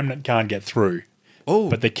if the remnant can't get through,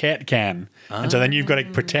 but the cat can, and so then you've got to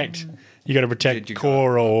protect. You got to protect You got-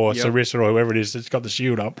 Cora or Yep. Sarissa or whoever it is that's got the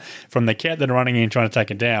shield up from the cat that are running in trying to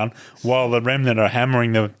take it down, while the remnant are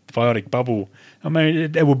hammering the biotic bubble. I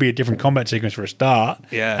mean, it would be a different combat sequence for a start,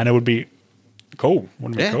 Yeah. and it would be cool.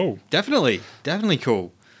 Wouldn't it Yeah. be cool? Definitely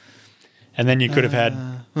cool. And then you could have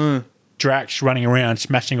had Drax running around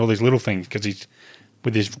smashing all these little things because he's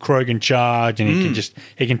with his Krogan charge and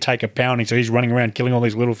he can take a pounding, so he's running around killing all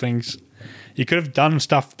these little things. You could have done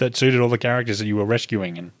stuff that suited all the characters that you were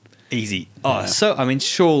rescuing, and Easy. Oh, so I mean,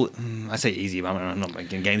 sure. I say easy. I'm not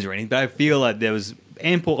making games or anything, but I feel like there was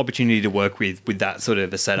ample opportunity to work with that sort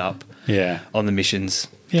of a setup yeah, on the missions.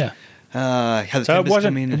 yeah. Have the So it Tempest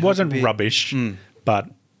come in and help a wasn't bit. rubbish, but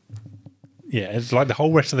yeah, it's like the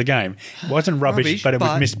whole rest of the game. It wasn't rubbish, but it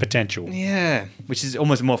was missed potential. Yeah, which is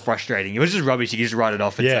almost more frustrating. It was just rubbish. You could just write it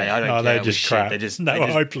off and say, "I don't care." they it was just shit." crap. They just they were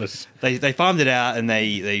hopeless. They farmed it out and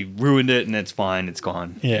they ruined it, and it's fine. It's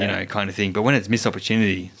gone. Yeah. You know, kind of thing. But when it's missed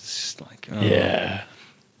opportunity, it's just like, oh. Yeah,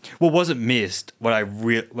 What wasn't missed?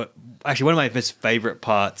 Actually, one of my most favorite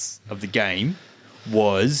parts of the game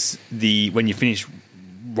was when you finish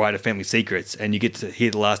Writer Family Secrets and you get to hear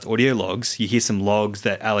the last audio logs. You hear some logs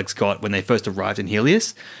that Alex got when they first arrived in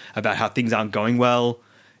Helios about how things aren't going well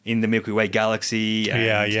in the Milky Way galaxy.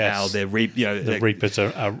 And how they're the Reapers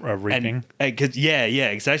are reaping.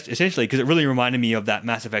 Essentially, because it really reminded me of that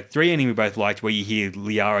Mass Effect 3 ending we both liked, where you hear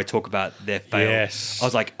Liara talk about their fail. Yes. I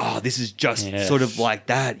was like, oh, this is just sort of like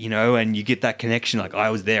that, you know, and you get that connection. Like, I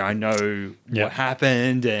was there, I know what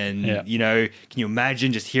happened, and you know, can you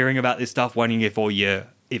imagine just hearing about this stuff, wondering if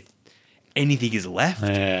anything is left?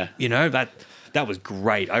 Yeah. You know, that was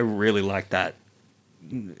great. I really liked that.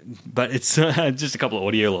 But it's just a couple of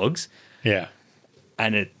audio logs. Yeah.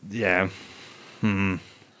 And It's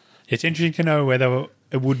interesting to know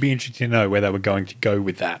it would be interesting to know where they were going to go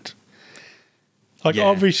with that. Like,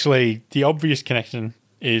 obviously, the obvious connection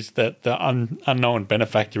is that the unknown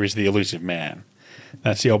benefactor is the elusive man.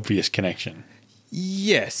 That's the obvious connection.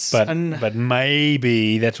 Yes, But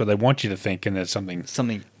maybe that's what they want you to think, and there's something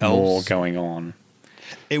more else going on.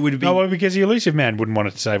 It would be No, well, because the Elusive Man wouldn't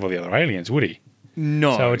want to save all the other aliens, would he?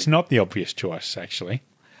 no. So it's not the obvious choice, actually.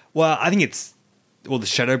 Well, I think the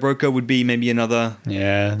Shadow Broker would be maybe another.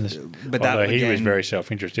 Yeah, But although that he was again- very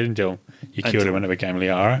self-interested until you killed him and it became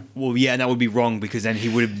Liara. Well, yeah, and that would be wrong because then he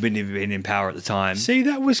would have been in power at the time. See,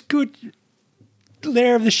 that was good.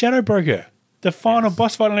 Lair of the Shadow Broker. The final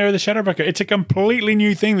boss fight in Lair of the Shadow Broker. It's a completely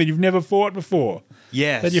new thing that you've never fought before.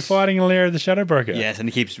 Yes, That you're fighting in Lair of the Shadow Broker. Yes, and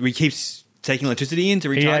he keeps taking electricity in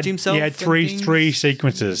to He recharge had, himself. he had and three things.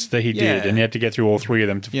 sequences that he did, Yeah. and he had to get through all three of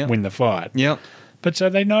them to Yep. win the fight. Yep. But so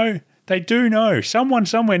they do know. Someone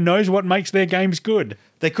somewhere knows what makes their games good.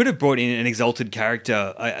 They could have brought in an exalted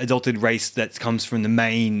character, an exalted race that comes from the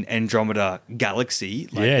main Andromeda galaxy.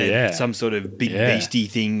 Yeah. Some sort of big Yeah. beastie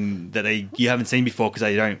thing that you haven't seen before because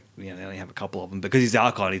they only have a couple of them. Because he's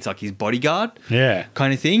Archon, it's like his bodyguard Yeah.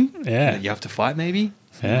 kind of thing. Yeah. That you have to fight maybe.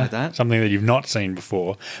 Something Yeah. like that. Something that you've not seen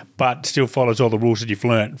before, but still follows all the rules that you've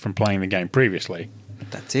learnt from playing the game previously.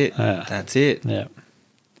 That's it. Yeah. That's it. Yeah.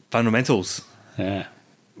 Fundamentals. Yeah.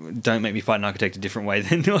 Don't make me fight an architect a different way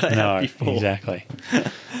than what I No, have before. exactly.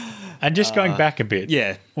 And just going back a bit,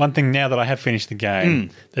 yeah. one thing now that I have finished the game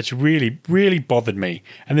that's really, really bothered me,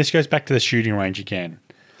 and this goes back to the shooting range again,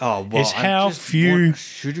 Oh, well, is I how just want a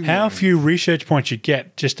shooting range. few research points you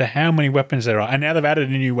get just to how many weapons there are. And now they've added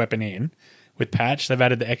a new weapon in with patch. They've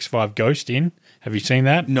added the X5 Ghost in. Have you seen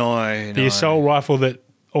that? No. The assault rifle that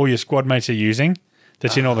all your squad mates are using,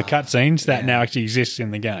 that's in all the cutscenes, that now actually exists in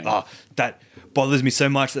the game. Oh, that bothers me so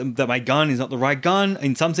much that my gun is not the right gun.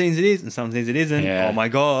 In some scenes it is, in some scenes it isn't. Yeah. Oh my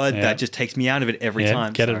god, Yeah. that just takes me out of it every Yeah,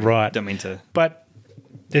 time. get it Sorry, right. Don't mean to. But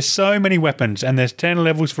there's so many weapons, and there's 10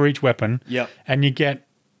 levels for each weapon. Yep. And you get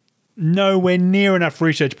nowhere near enough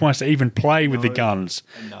research points to even play with the guns.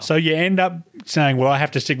 enough. So you end up saying, well, I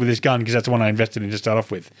have to stick with this gun because that's the one I invested in to start off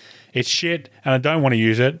with. It's shit, and I don't want to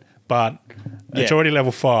use it, but it's Yeah. already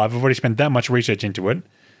level 5. I've already spent that much research into it.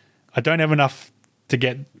 I don't have enough to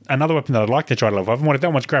get another weapon that I'd like to try to level 5. I wanted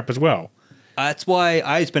that much crap as well. That's why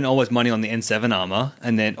I spent all this money on the N7 armor,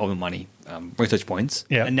 and then research points.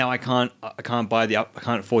 Yeah. And now I can't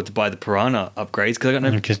afford to buy the Piranha upgrades because I got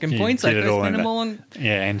no Because fucking you points. did I it all spend in them the- all on.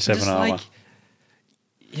 Yeah, N7 just armor.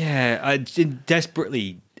 I did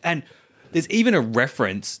desperately, and there's even a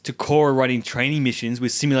reference to Cora running training missions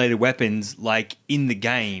with simulated weapons, like in the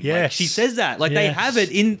game. Like, Yes. she says that, like they Yes. have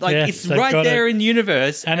it in, like Yes, it's they've right got there it. in the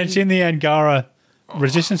universe, and it's in the Angara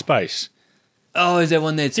resistance base. Oh, is there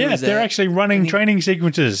one there too? Yeah, Is they're there? actually running training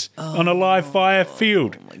sequences on a live fire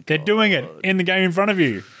field. They're doing it in the game in front of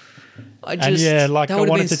you. I And yeah, like I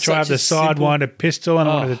wanted to try out the Sidewinder pistol, and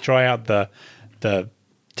I wanted to try out the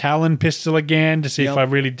Talon pistol again to see if Yep. I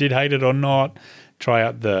really did hate it or not. Try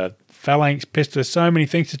out the Phalanx pistol. There's so many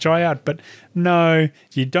things to try out, but no,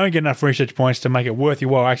 you don't get enough research points to make it worth your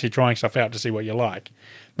while actually trying stuff out to see what you like.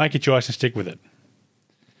 Make a choice and stick with it.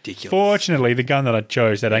 Ridiculous. Fortunately, the gun that I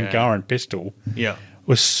chose, that Yeah. Angaran pistol, Yeah.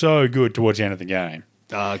 was so good towards the end of the game.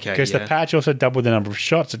 Okay. Because yeah. the patch also doubled the number of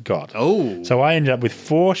shots it got. Oh. So I ended up with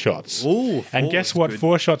 4 shots. Ooh, and 4 guess is what? good.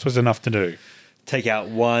 4 shots was enough to do. Take out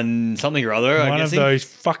one something or other. One of those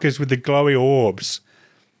fuckers with the glowy orbs.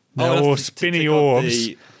 They're that's all to spinny take off orbs.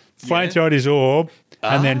 the- Flamethrowed his orb,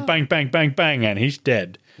 and then bang, bang, bang, bang, and he's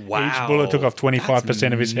dead. Wow. Each bullet took off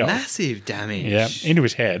 25% of his health. Massive damage. Yeah, into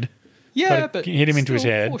his head. Yeah, But but it hit him into his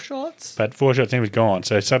still head. 4 shots. But 4 shots and he was gone.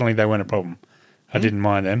 So suddenly they weren't a problem. I Hmm. didn't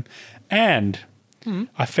mind them. And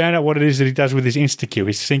I found out what it is that he does with his insta-kill,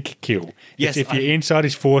 his sync kill. Yes, It's if you're inside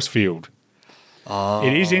his force field.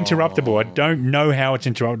 It is interruptible. I don't know how it's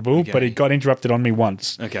interruptible, but Okay. it got interrupted on me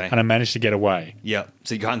once. Okay. And I managed to get away. Yeah,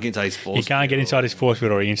 so you can't get inside his force. He can't get inside his force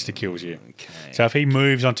field or he insta-kills you. Okay. So if he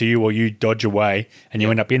moves onto you or you dodge away and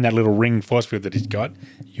you end up in that little ring force field that he's got,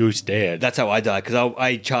 you're dead. That's how I died because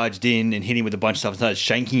I charged in and hit him with a bunch of stuff and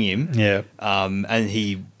started shanking him. Yeah. And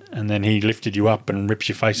he, And then he lifted you up and rips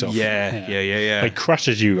your face off. yeah. He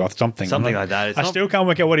crushes you off something. Something I'm like that. It's I not- still can't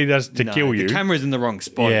work out what he does to No, kill you. The camera's in the wrong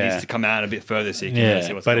spot. It Yeah. needs to come out a bit further so you can really see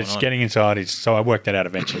Yeah, what's but going it's on. getting inside his. So I worked that out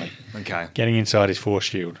eventually. Okay. Getting inside his force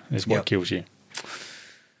shield is what Yep. kills you.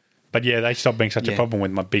 But yeah, they stopped being such a Yeah. problem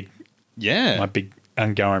with my big Yeah.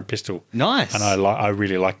 Angaran pistol, Nice. and I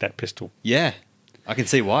really like that pistol Yeah. I can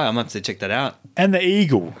see why. I'm going to have to check that out. and the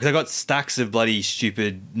eagle. Because I got stacks of bloody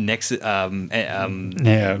stupid Yeah,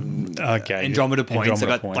 okay. Andromeda points. I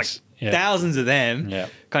got points. like thousands of them, Yeah.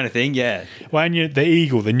 kind of thing. Yeah. Well, and the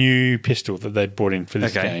eagle, the new pistol that they brought in for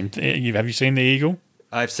this Okay. game. Have you seen the eagle?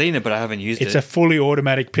 I've seen it, but I haven't used It's it. a fully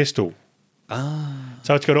automatic pistol.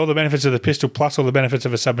 So it's got all the benefits of the pistol plus all the benefits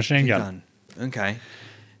of a submachine gun. Gun. Okay.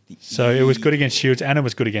 So it was good against shields and it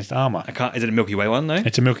was good against armor. I can't. Is it a Milky Way one though?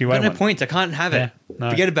 It's a Milky Way I got no one. points. I can't have it. Yeah, no.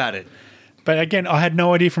 Forget about it. But again, I had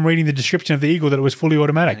no idea from reading the description of the Eagle that it was fully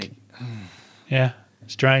automatic. Yeah,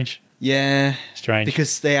 strange. Yeah, Strange.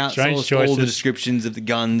 because they Strange outsourced all the choices. descriptions of the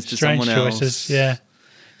guns to Strange someone choices. else. Yeah,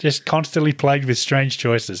 just constantly plagued with strange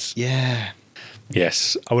choices. Yeah.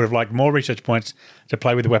 Yes, I would have liked more research points to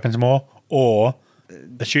play with the weapons more, or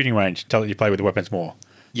the shooting range tell that you play with the weapons more.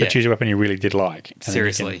 Yeah. So choose a weapon you really did like. And then you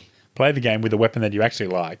can Seriously. play the game with a weapon that you actually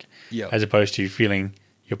like, Yep. as opposed to feeling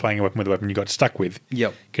you're playing a weapon with a weapon you got stuck with.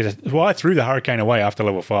 Yep. Because I threw the Hurricane away after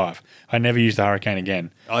level 5. I never used the Hurricane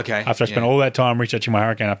again. Okay. After I spent yeah. all that time researching my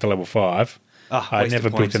Hurricane up to level 5, I waste never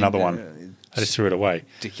of built points another in- one. I just threw it away.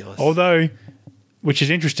 Ridiculous. Although, which is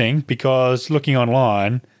interesting because looking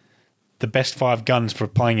online, the best 5 guns for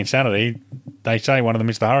playing Insanity, they say one of them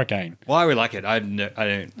is the Hurricane. Well, I really like it. I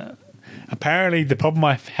don't. Apparently, the problem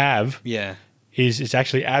I have Yeah. is it's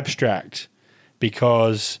actually abstract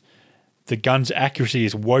because the gun's accuracy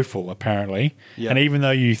is woeful, apparently. Yeah. And even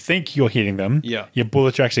though you think you're hitting them, Yeah. your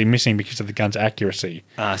bullets are actually missing because of the gun's accuracy.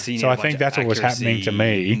 So you So need I a bunch think of that's what was happening to me.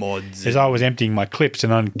 accuracy mods. Is I was emptying my clips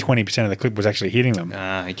and only 20% of the clip was actually hitting them.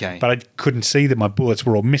 Okay. But I couldn't see that my bullets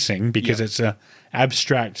were all missing because Yeah. it's a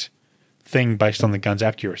abstract thing based on the gun's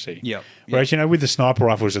accuracy. Yeah. Whereas, with the sniper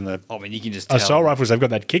rifles and the I mean, you can just tell. assault rifles, they've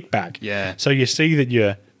got that kickback. Yeah. So you see that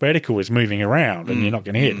your reticle is moving around and you're not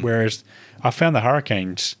going to hit. Whereas I found the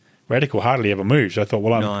Hurricane's reticle hardly ever moves. I thought,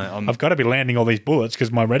 well, I've got to be landing all these bullets because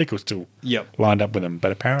my reticle's still Yep. lined up with them.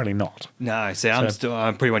 But apparently not. No, see,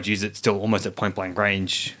 I'm pretty much use it still almost at point blank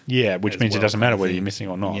range. Yeah, which As means it well, doesn't matter kind of whether thing. you're missing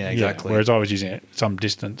or not. Yeah, exactly. Whereas I was using it at some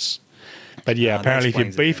distance. But yeah, that apparently if you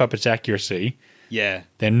explains it beef then. up its accuracy, Yeah.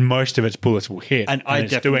 then most of its bullets will hit. And I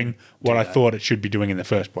it's definitely doing what do I that. thought it should be doing in the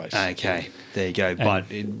first place. Okay. There you go. But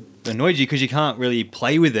it annoyed you because you can't really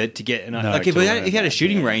play with it to get. Like if it's you all had, if you had a right,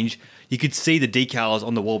 shooting yeah. range, you could see the decals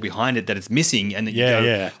on the wall behind it that it's missing, and then you Yeah, go,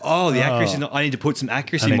 yeah. "Oh, the Oh. accuracy! I need to put some I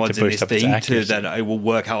accuracy need mods to in boost this up its thing to accuracy." that it will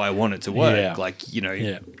work how I want it to work." Yeah. Like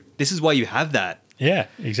Yeah. this is why you have that. Yeah,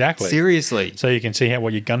 exactly. Seriously, So you can see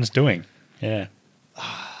what your gun's doing. Yeah,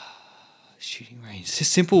 shooting range. It's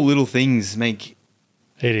just simple little things make.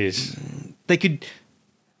 it is. They could.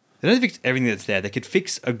 They don't fix everything that's there. They could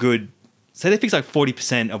fix a good. Say they fix like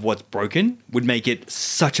 40% of what's broken would make it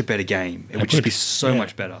such a better game. It would just would. be so Yeah.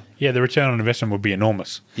 much better. Yeah, the return on investment would be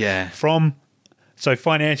enormous. Yeah. So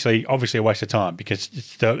financially, obviously a waste of time because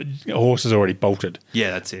the horse is already bolted.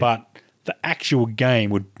 Yeah, that's it. But the actual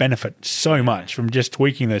game would benefit so much from just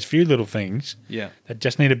tweaking those few little things yeah. that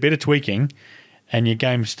just need a bit of tweaking, and your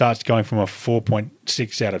game starts going from a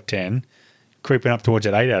 4.6 out of 10, creeping up towards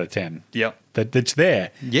an 8 out of 10. Yep. That's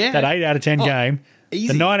there. Yeah. That 8 out of 10 Oh, game, easy.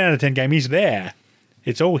 the 9 out of 10 game is there.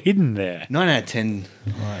 It's all hidden there. 9 out of 10.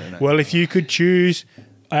 I don't know. Well, if you could choose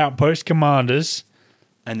outpost commanders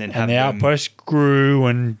and then have and the them, outpost grew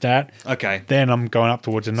and that, Okay. then I'm going up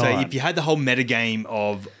towards a 9. So if you had the whole metagame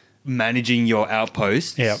of managing your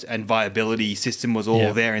outposts Yep. and viability system was all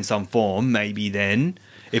Yep. there in some form, maybe then,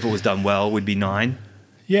 if it was done well, would be 9.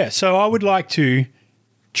 Yeah, so I would like to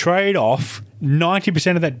trade off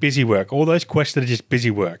 90% of that busy work, all those quests that are just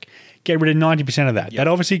busy work. Get rid of 90% of that. Yep. That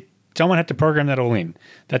obviously, someone had to program that all in.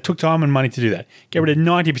 That took time and money to do that. Get rid of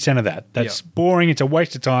 90% of that. That's Yep. boring. It's a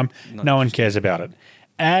waste of time. Not No one cares about it.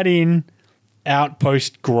 Add in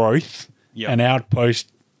outpost growth Yep. and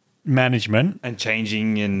outpost management. And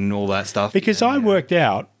changing and all that stuff. Because I worked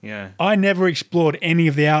out, Yeah. I never explored any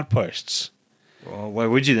of the outposts. Well, why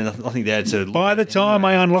would you? There's nothing there to. By the time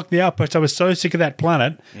I unlocked the outpost, I was so sick of that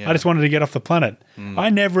planet, Yeah. I just wanted to get off the planet. I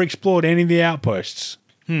never explored any of the outposts.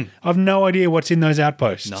 I've no idea what's in those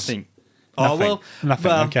outposts. Nothing. Nothing. Oh well, Nothing,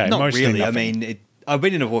 well, okay, not mostly really. nothing. I mean, I've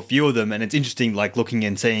been in a few of them, and it's interesting, like looking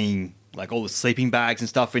and seeing like all the sleeping bags and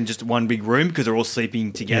stuff in just one big room because they're all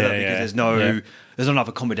sleeping together Yeah, because yeah. there's not enough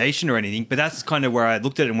accommodation or anything. But that's kind of where I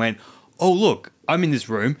looked at it and went, "Oh, look, I'm in this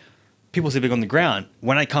room. People sleeping on the ground.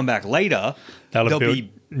 When I come back later, They'll there'll build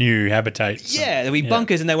be new habitats. there'll be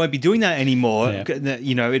bunkers, and they won't be doing that anymore. Yeah.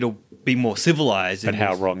 You know, it'll be more civilized." But and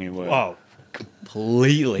how more- wrong you were. Oh,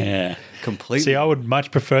 completely. Yeah. Completely. See, I would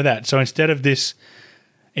much prefer that. So instead of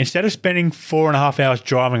spending 4.5 hours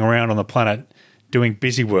driving around on the planet doing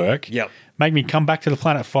busy work, Yep. make me come back to the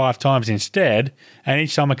planet 5 times instead. And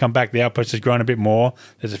each time I come back, the outpost has grown a bit more.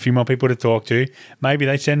 There's a few more people to talk to. Maybe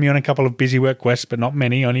they send me on a couple of busy work quests, but not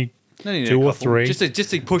many, only No, no, 2 a or couple. 3. Just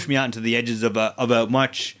to push me out into the edges of a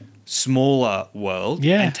much smaller world,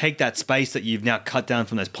 Yeah. and take that space that you've now cut down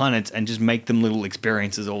from those planets and just make them little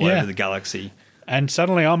experiences all Yeah. over the galaxy. And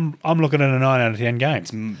suddenly I'm looking at a 9 out of 10 game.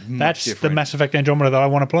 much That's different. the Mass Effect Andromeda that I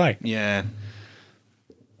want to play. Yeah.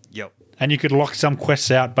 Yep. And you could lock some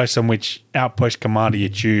quests out based on which outpost commander you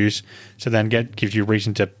choose. So then gives you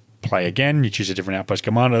reason to play again. You choose a different outpost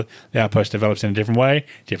commander. The outpost develops in a different way.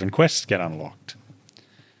 Different quests get unlocked.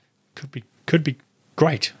 Could be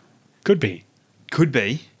great. Could be.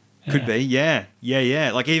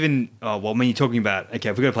 Yeah. Like even, when you're talking about, okay,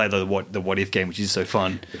 if we're going to play the what if game, which is so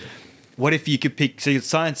fun. What if you could pick, so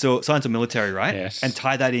science or military, right? Yes. And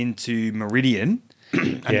tie that into Meridian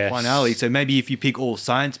and finality. So maybe if you pick all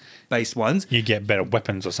science-based ones, You get better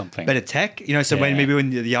weapons or something. better tech. So when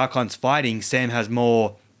the Archon's fighting, Sam has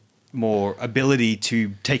more ability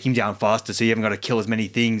to take him down faster, so you haven't got to kill as many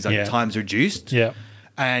things, like time's reduced. Yeah.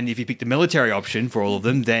 And if you pick the military option for all of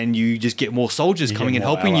them, then you just get more soldiers coming and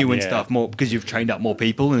more helping you ally- and stuff, more because you've trained up more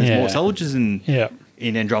people and there's more soldiers in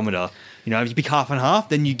Andromeda. If you pick half and half,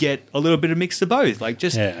 then you get a little bit of mix of both. Like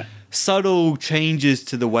just subtle changes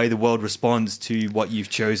to the way the world responds to what you've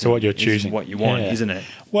chosen. To what you're is choosing. what you want, isn't it?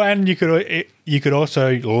 Well, and you could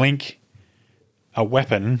also link a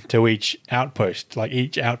weapon to each outpost. Like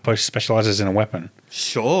each outpost specializes in a weapon.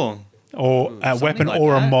 Sure. Or a Something weapon like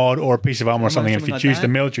or that. a mod or a piece of armor or something. And if you like choose that. the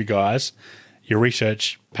military guys, your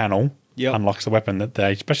research panel Yep. unlocks the weapon that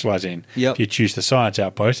they specialize in. Yep. If you choose the science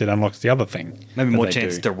outpost, it unlocks the other thing. Maybe that more they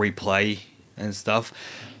chance do. to replay and stuff.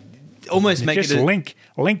 Almost make Just it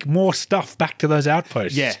link more stuff back to those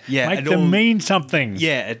outposts. Yeah. Make and them all- mean something.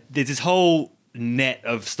 There's this whole net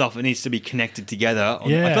of stuff that needs to be connected together.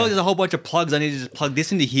 Yeah. I feel like there's a whole bunch of plugs. I need to just plug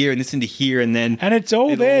this into here and this into here, and then And it's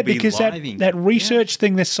all it'll there be because living. that research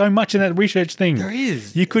thing, there's so much in that research thing. There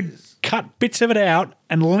is. You could cut bits of it out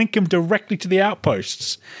and link them directly to the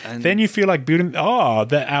outposts. And- then you feel like building,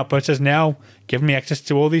 the outpost has now given me access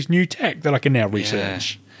to all these new tech that I can now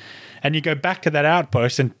research. And you go back to that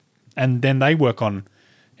outpost and then they work on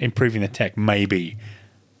improving the tech, maybe.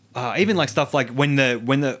 Even like stuff like when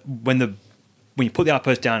you put the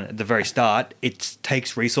outpost down at the very start, it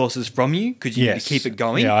takes resources from you because you need Yes. to keep it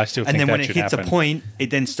going. Yeah, I still think and then that when it should hits happen. a point, it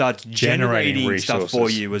then starts Generating generating stuff for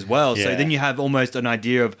resources. you as well. So Yeah. then you have almost an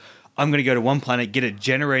idea of, I'm going to go to one planet, get it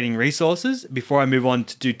generating resources before I move on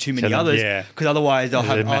to do too many then, others. yeah. Because otherwise I'll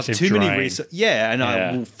There's a have massive too many drain. resources. Yeah, and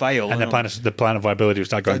I will fail. And the planet viability will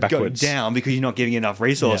start going go backwards. down because you're not giving enough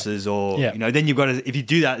resources, or Yeah. then you've got to. If you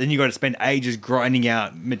do that, then you've got to spend ages grinding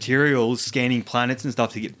out materials, scanning planets and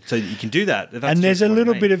stuff to get so that you can do that. That's And there's just a what I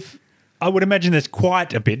little mean. bit of, I would imagine there's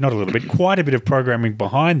quite a bit, not a little bit, quite a bit of programming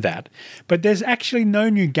behind that. But there's actually no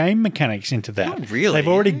new game mechanics into that. Not really. They've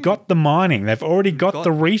already got the mining. They've already got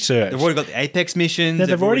the research. They've already got the Apex missions.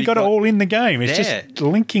 They've already got it all in the game. It's there. just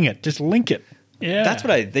linking it. Just link it. Yeah. That's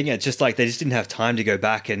what I think. It's just like they just didn't have time to go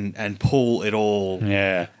back and pull it all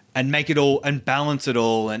Yeah. and make it all and balance it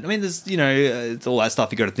all. And I mean, there's it's all that stuff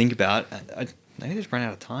you got to think about. Maybe they just ran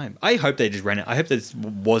out of time. I hope they just ran out. I hope this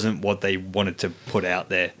wasn't what they wanted to put out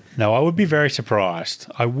there. No, I would be very surprised.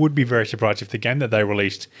 I would be very surprised if the game that they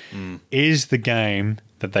released is the game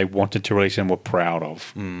that they wanted to release and were proud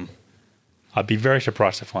of. I'd be very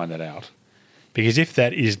surprised to find that out. Because if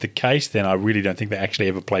that is the case, then I really don't think they actually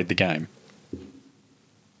ever played the game.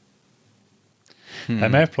 They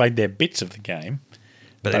may have played their bits of the game,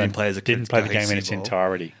 But they didn't play as a didn't play the game in its cohesive whole.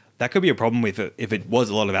 entirety. That could be a problem with it if it was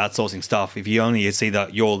a lot of outsourcing stuff. If you only see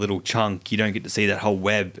that your little chunk, you don't get to see that whole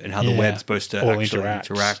web and how the Yeah. web's supposed to All actually interacts.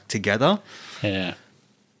 interact together. Yeah.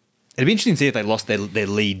 It'd be interesting to see if they lost their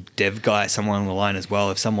lead dev guy somewhere on the line as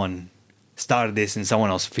well. If someone started this and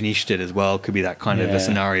someone else finished it as well, could be that kind of Yeah. a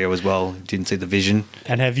scenario as well. Didn't see the vision.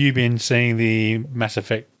 And have you been seeing the Mass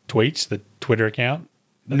Effect tweets, the Twitter account?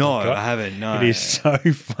 that No, they've got? I haven't. No, It is so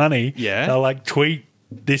funny. Yeah? They'll like tweet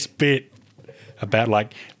this bit about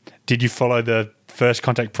like, did you follow the first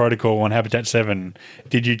contact protocol on Habitat 7?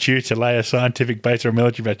 Did you choose to lay a scientific base or a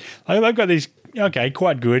military base? Like, they've got these,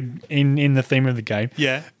 quite good in the theme of the game.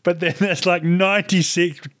 Yeah. But then there's like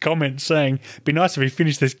 96 comments saying, be nice if we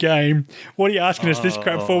finish this game. What are you asking us this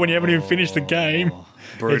crap for when you haven't even finished the game?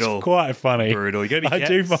 Brutal. It's quite funny. Brutal. You got to be I do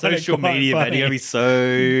careful. find it Social quite media, man. funny. You got to be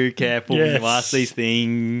so careful when you Yes. ask these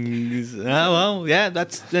things. Oh well, yeah.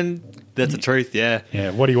 That's the truth. Yeah. Yeah,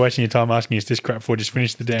 what are you wasting your time asking us this crap for? Just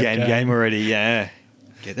finish the damn Game already. Yeah.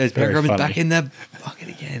 Get those Very programmers funny. back in the bucket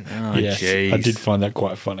again. Oh, Yes, jeez. I did find that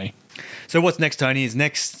quite funny. So what's next, Tony? Is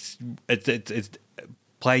next? It's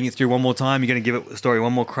playing it through one more time. You're going to give it the story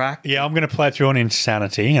one more crack. Yeah, I'm going to play it through on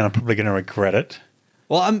Insanity, and I'm probably going to regret it.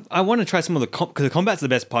 Well, I want to try some of the because the combat's the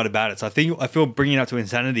best part about it. So I feel bringing it up to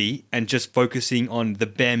Insanity and just focusing on the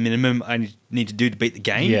bare minimum I need to do to beat the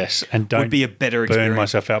game. Yes, and don't would be a better burn experience.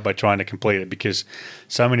 myself out by trying to complete it because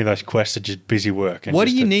so many of those quests are just busy work. And What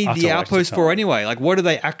do just you an need utter the waste of outpost time. for anyway? Like, what do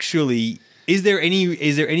they actually Is there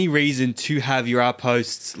any reason to have your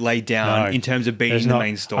outposts laid down No, in terms of There's beating the not-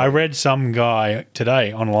 main story? I read some guy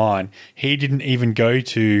today online. He didn't even go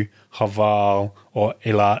to Haval or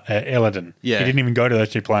Eladin. Yeah. He didn't even go to those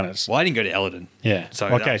two planets. Well, I didn't go to Eladin. Yeah. So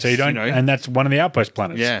okay, that's, so you don't, you know- and that's one of the outpost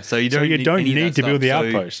planets. Yeah, so you don't need any of need that to build the stuff. So-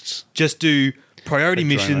 outposts. Just do priority But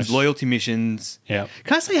missions, join us. loyalty missions. Yeah.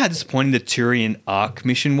 Can I say how disappointing the Turian Arc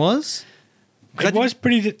mission was? 'Cause It was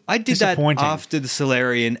pretty I did that disappointing. after the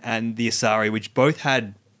Solarian and the Asari, which both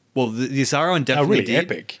had. Well, the Asari one Oh, definitely really did.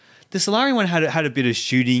 epic. The Solarian one had a bit of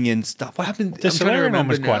shooting and stuff. What happened? The I'm trying to Solarian one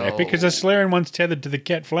was remember quite now. epic because the Solarian one's tethered to the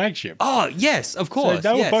Ket flagship. Oh yes, of So course.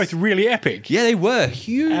 they were yes. both really epic. Yeah, they were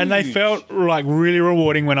huge, And they felt like really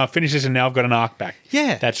rewarding when I finished this and now I've got an arc back.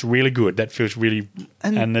 Yeah. That's really good. That feels really.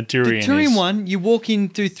 And the Turian, The Turian is, one, you walk in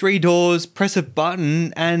through 3 doors, press a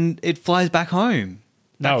button, and it flies back home.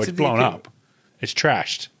 No, Back it's to the blown equip- up. It's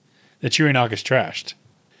trashed. The Turian arc is trashed.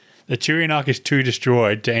 The Turian arc is too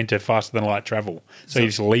destroyed to enter faster than light travel. So you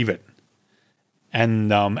just leave it. And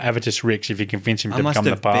Avitus Rix, if you convince him to become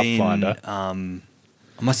the Pathfinder.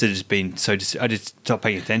 I must have just been so. I just stopped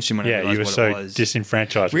paying attention when I Yeah, realized you were what so it was.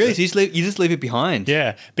 disenfranchised. Really, with so it. you just leave it behind.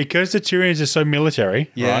 Yeah, because the Turians are so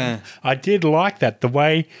military. Yeah. Right? I did like that. The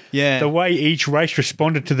way each race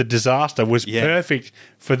responded to the disaster was Yeah. perfect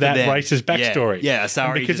for that them. race's backstory. Yeah, Asari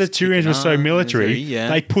And because the just Turians were so kicking military, on, yeah.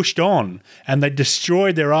 they pushed on and they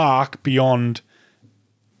destroyed their arc beyond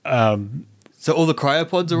So all the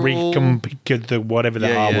cryopods are all. whatever the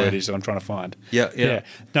Yeah, R yeah. word is that I'm trying to find. Yeah.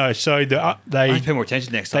 No, so I they have to pay more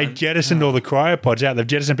attention next they time. jettisoned all the cryopods out. They've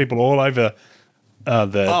jettisoned people all over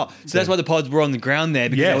the. Oh, so that's why the pods were on the ground there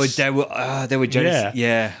because Yes. they were jettisoned.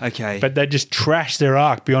 Yeah. Okay. But they just trashed their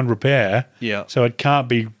arc beyond repair. Yeah. So it can't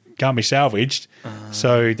be salvaged.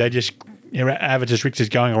 So they just Avitus Rix is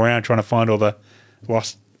going around trying to find all the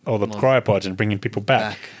cryopods and bringing people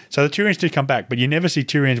back. So the Turians do come back, but you never see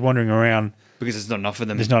Turians wandering around. because there's not enough of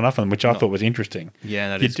them. There's not enough of them, which I thought was interesting. Yeah,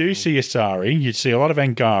 that you is do cool. see Asari. You see a lot of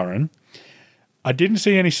Angaran. I didn't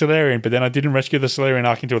see any Solarian, but then I didn't rescue the Solarian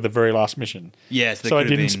arc until the very last mission. Yeah, So I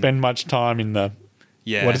didn't spend much time in the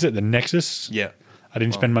Yeah. what is it? The Nexus. Yeah. I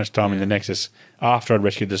didn't spend much time in the Nexus after I'd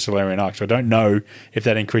rescued the Solarian arc, so I don't know if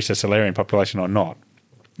that increased the Solarian population or not.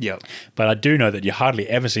 Yeah. But I do know that you hardly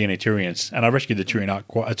ever see any Turians, and I rescued the Turian arc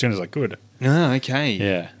as soon as I could. Oh, okay.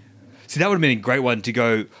 Yeah. See, that would have been a great one to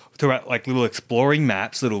go through, like little exploring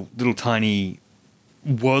maps, little tiny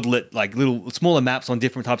worldlet, like little smaller maps on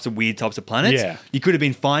different weird types of planets. Yeah. You could have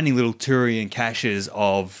been finding little Turian caches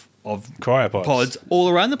of Cryopods. pods all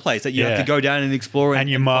around the place that you have Yeah. to go down and explore And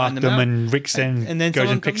you find mark them, out. and Rix then, and then goes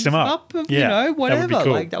someone and picks comes them up. You know, whatever. That would be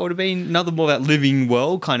cool. Like that would have been another more that living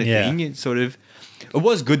world kind of Yeah. thing. It sort of. It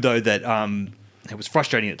was good though that it was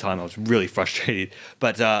frustrating at the time. I was really frustrated,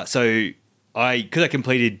 but because I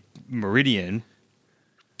completed Meridian,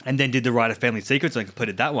 and then did the Rite of Family Secrets and I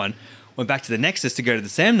completed that one. Went back to the Nexus to go to the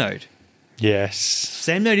Sam node. Yes.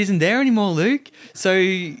 Sam node isn't there anymore, Luke. So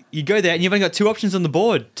you go there and you've only got 2 options on the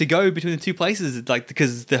board to go between the 2 places, like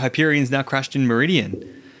because the Hyperion's now crashed in Meridian.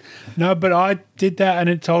 No, but I did that, and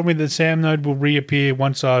it told me that Sam node will reappear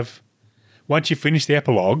once you finish the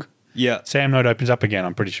epilogue. Yeah. Sam node opens up again.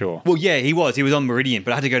 I'm pretty sure. Well, yeah, he was on Meridian,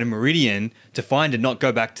 but I had to go to Meridian to find it, not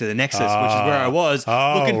go back to the Nexus, which is where I was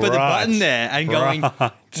looking for the right. button there and going,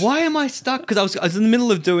 Right. why am I stuck? Because I was in the middle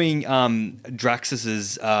of doing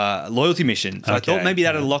Draxus's loyalty mission, so I thought Okay, maybe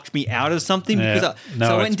that had locked me out of something. Yeah. Because No,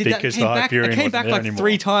 so I went it's and did that. because Came the back, I Hyperion came wasn't back there like anymore.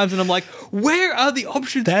 3 times, and I'm like, where are the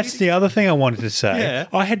options? That's the other thing I wanted to say. Yeah.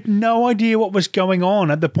 I had no idea what was going on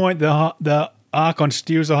at the point the Archon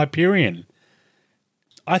steals the Hyperion.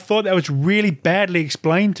 I thought that was really badly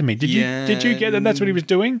explained to me. Did you get that? That's what he was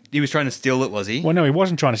doing. He was trying to steal it, was he? Well, no, he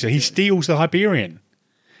wasn't trying to steal. He steals the Hyperion.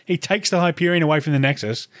 He takes the Hyperion away from the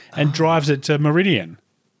Nexus and drives it to Meridian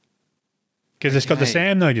because it's got the Okay.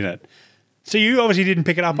 Sam node in it. So you obviously didn't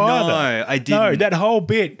pick it up either. No, I didn't. No, that whole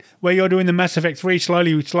bit where you're doing the Mass Effect 3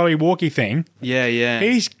 slowly walkie thing, Yeah.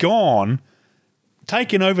 he's gone,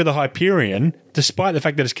 taken over the Hyperion, despite the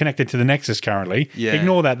fact that it's connected to the Nexus currently. Yeah.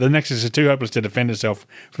 Ignore that. The Nexus is too hopeless to defend itself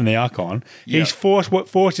from the Archon. Yeah. He's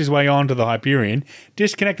forced his way onto the Hyperion,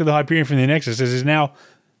 disconnected the Hyperion from the Nexus, as is now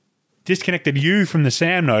disconnected you from the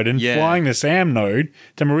SAM node and flying the SAM node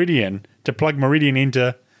to Meridian to plug Meridian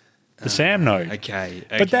into the SAM node. Okay.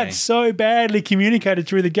 But that's so badly communicated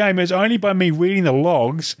through the game. It was only by me reading the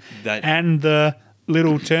logs and the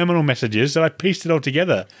little terminal messages that I pieced it all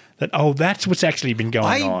together. That's what's actually been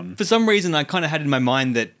going on. For some reason, I kind of had in my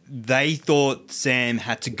mind that they thought Sam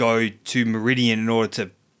had to go to Meridian in order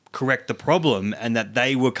to correct the problem and that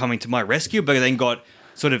they were coming to my rescue, but then got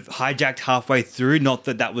sort of hijacked halfway through. Not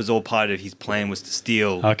that was all part of his plan was to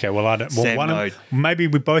steal. Okay, well, I don't. Well, Sam one Node. maybe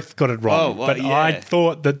we both got it wrong, Oh, well, but yeah. I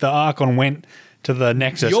thought that the Archon went to the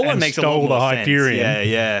Nexus Your one and makes a lot stole the more sense. Hyperion.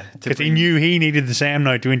 Yeah. Because he knew he needed the Sam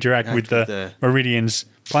Node to interact with with the the- Meridian's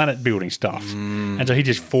planet building stuff. And so he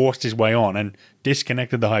just forced his way on and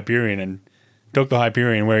disconnected the Hyperion and took the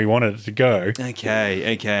Hyperion where he wanted it to go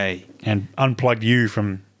Okay. and unplugged you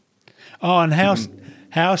from. Oh, and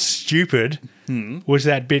how stupid was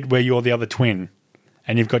that bit where you're the other twin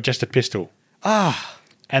and you've got just a pistol?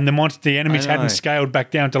 And the enemies I know. hadn't scaled back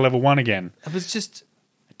down to level 1 again. I was just.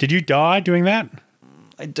 Did you die doing that?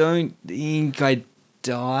 I don't think I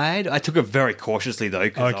died. I took it very cautiously though.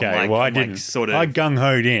 'Cause Okay, I'm like, well, I I'm like didn't. sort of. I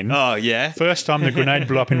gung-hoed in. Oh yeah. First time the grenade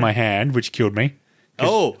blew up in my hand, which killed me. 'Cause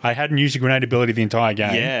Oh. I hadn't used a grenade ability the entire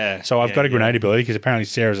game. Yeah, So I've yeah, got a grenade yeah. ability because apparently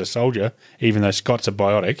Sarah's a soldier, even though Scott's a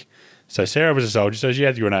biotic. So Sarah was a soldier, so she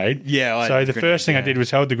had the grenade. Yeah, I So had the the first thing I grenade, did was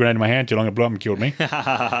held the grenade in my hand too long, it blew up and killed me. So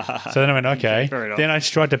then I went, okay. Fair enough. Then I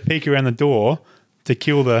tried to peek around the door to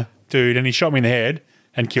kill the dude, and he shot me in the head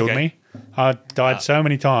and killed Okay. me. I died so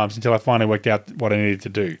many times until I finally worked out what I needed to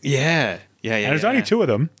do. Yeah. And there's only 2 of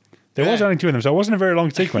them. There was only 2 of them, so it wasn't a very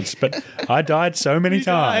long sequence, but I died so many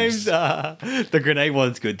times. The grenade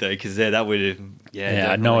one's good though, because that would have. Yeah, I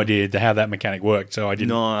had no idea how that mechanic worked, so I didn't.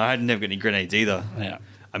 No, I had never got any grenades either. Yeah.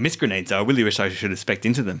 I miss grenades though. I really wish I should have specced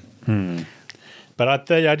into them. But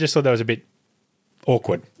I just thought that was a bit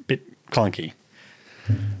awkward, a bit clunky.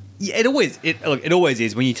 Yeah, it always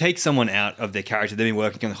is when you take someone out of their character they've been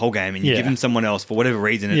working on the whole game and you Yeah. give them someone else for whatever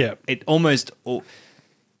reason. Yeah. It almost.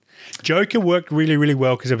 Joker worked really, really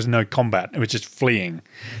well because there was no combat. It was just fleeing.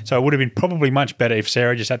 So it would have been probably much better if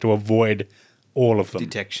Sarah just had to avoid all of them.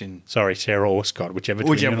 Detection. Sorry, Sarah or Scott, whichever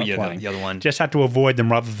twin you're not yeah, playing. the other one. Just had to avoid them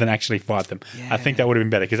rather than actually fight them. I think Yeah. that would have been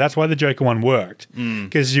better because that's why the Joker one worked.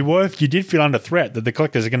 Because you did feel under threat that the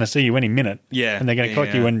collectors are going to see you any minute. Yeah, And they're going to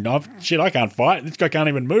collect yeah. you and, oh, shit, I can't fight. This guy can't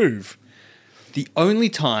even move. The only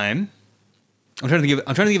time I'm trying to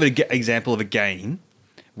give an example of a game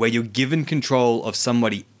where you're given control of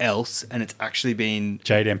somebody else and it's actually been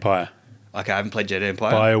Jade Empire. okay. I haven't played Jedi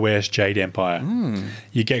Empire. BioWare's Jade Empire.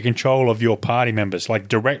 You get control of your party members, like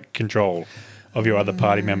direct control of your other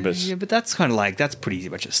party members. Yeah, but that's kind of like that's pretty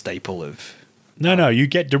much a staple of. No, you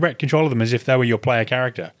get direct control of them as if they were your player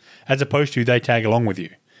character, as opposed to they tag along with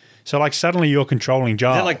you. So, like, suddenly you're controlling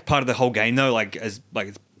Jarl. Is that like part of the whole game though? Is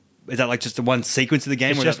that like just the one sequence of the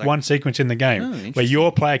game? It's or is just that, like- one sequence in the game interesting. where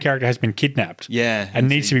your player character has been kidnapped Yeah, and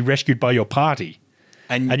needs to be rescued by your party.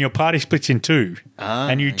 And your party splits in 2.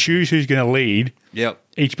 And you choose who's going to lead Yep.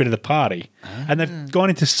 each bit of the party. And they've gone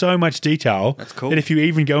into so much detail That's cool. that if you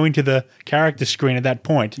even go into the character screen at that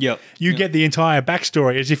point, Yep. you get the entire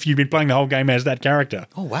backstory as if you'd been playing the whole game as that character.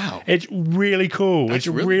 Oh wow. It's really cool. That's It's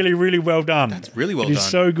really- really, really well done. That's really well It is done.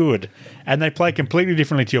 so good. And they play completely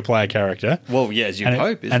differently to your player character. Well, yeah, as you and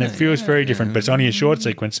hope, it feels very different, but it's only a short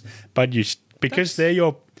sequence. But because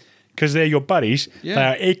they're your buddies, Yeah. they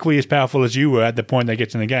are equally as powerful as you were at the point they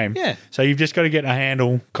get in the game. Yeah. So you've just got to get a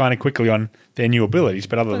handle kind of quickly on their new abilities.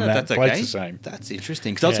 But other than that, that's it plays okay. the same. That's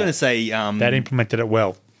interesting. Because I was Yeah. going to say That implemented it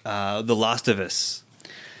well. The Last of Us.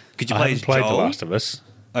 Could you I play haven't as played Joel? The Last of Us.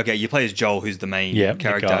 Okay, you play as Joel, who's the main Yeah, the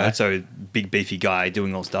character. guy. So big beefy guy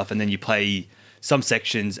doing all stuff, and then you play some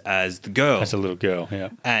sections as the girl. As a little girl, yeah.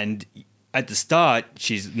 And at the start,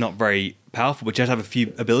 she's not very powerful, but she has to have a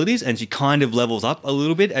few abilities, and she kind of levels up a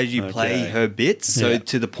little bit as you play Okay. her bits. So Yeah.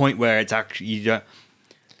 to the point where it's actually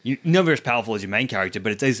you're never as powerful as your main character,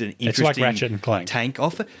 but it's an interesting It's like Ratchet and Clank. tank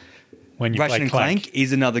offer. When you Ratchet play and Clank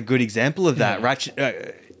is another good example of that.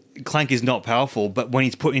 Ratchet. Clank is not powerful, but when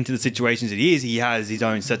he's put into the situations he has his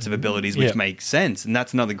own sets of abilities, which Yeah. makes sense, and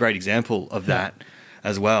that's another great example of that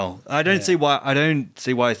as well. I don't see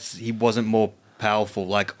why he wasn't more powerful.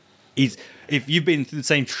 Like if you've been through the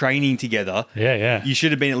same training together, Yeah. you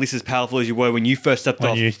should have been at least as powerful as you were when you first stepped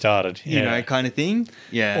When off. you started, you know, kind of thing.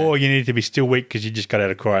 Yeah. Or you needed to be still weak because you just got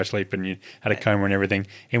out of cryo sleep and you had a coma and everything.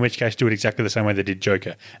 In which case, do it exactly the same way they did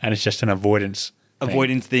Joker, and it's just an avoidance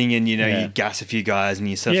thing, and Yeah. you gas a few guys and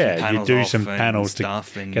you set Yeah, some you panels do off some and panels to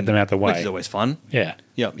stuff and get them out the way. which is always fun. Yeah.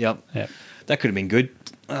 Yep. Yeah. That could have been good.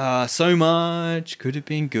 So much could have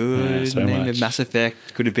been good. Yeah, so And then much. Mass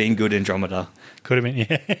Effect could have been good. Andromeda. Could have been.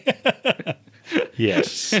 Yeah.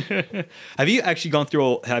 Yes. Have you actually gone to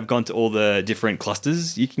all the different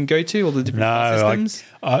clusters you can go to, all the different No, systems?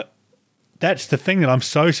 that's the thing that I'm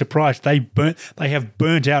so surprised they have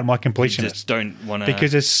burnt out my completionist Just don't want to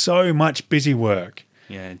because there's so much busy work.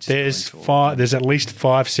 yeah. Just There's go into all- five. There's at least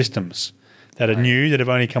 5 systems that are new that have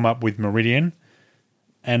only come up with Meridian,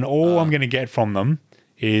 and all I'm going to get from them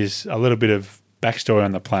is a little bit of backstory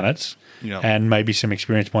on the planets Yeah. and maybe some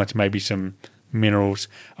experience points, maybe some minerals,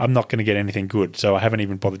 I'm not going to get anything good. So I haven't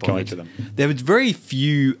even bothered going to them. There was very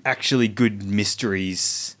few actually good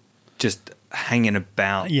mysteries just hanging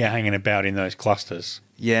about. Yeah, hanging about in those clusters.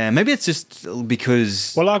 Yeah, maybe it's just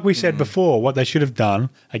because... Well, like we said before, what they should have done,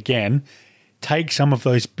 again, take some of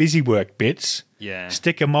those busy work bits, Yeah.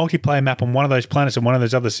 stick a multiplayer map on one of those planets and one of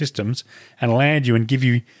those other systems, and land you and give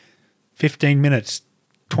you 15 minutes,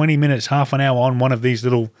 20 minutes, half an hour on one of these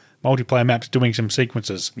little multiplayer maps doing some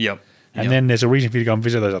sequences. Yep. And then there's a reason for you to go and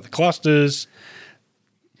visit those other clusters.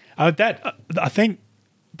 I think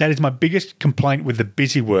that is my biggest complaint with the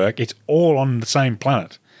busy work. It's all on the same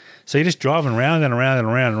planet. So you're just driving around and around and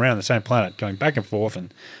around and around the same planet, going back and forth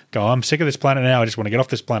and go, I'm sick of this planet now. I just want to get off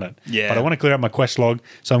this planet. Yeah. But I want to clear out my quest log,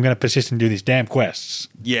 so I'm going to persist and do these damn quests.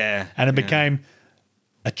 Yeah. And it became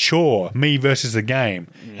a chore, me versus the game,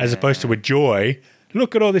 as opposed to a joy.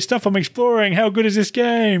 Look at all this stuff I'm exploring. How good is this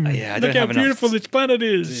game? Yeah, I Look don't how have enough- beautiful this planet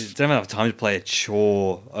is. Don't have enough time to play a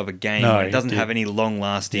chore of a game. No, It doesn't it have did. any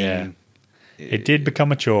long-lasting... Yeah. It did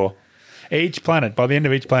become a chore. Each planet, by the end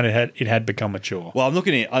of each planet, it had become a chore. Well, I'm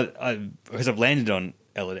looking at because I've landed on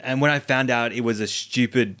Elid, and when I found out it was a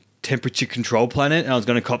stupid temperature control planet, and I was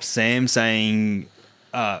going to cop Sam saying,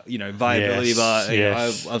 viability, Yes, but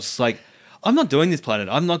yes. I was like, I'm not doing this planet.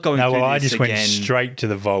 I'm not going No, through well, I this just again. went straight to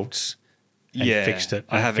the vaults and yeah, fixed it.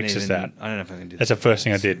 I haven't fixed even. that. I don't know if I can do That's that. the first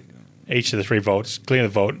thing I did. Each of the 3 vaults, clear the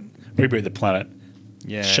vault, reboot the planet,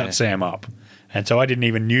 Yeah, shut Sam up. And so I didn't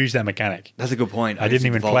even use that mechanic. That's a good point. I didn't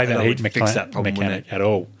even play that heat fix that problem mechanic at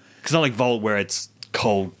all. It's not like Vault where it's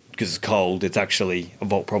cold because it's cold. It's actually a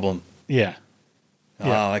Vault problem. Yeah.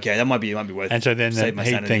 Yeah. Oh, okay. That might be worth. And so then the save my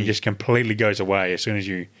heat sanity. thing just completely goes away as soon as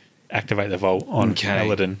you activate the vault on Okay.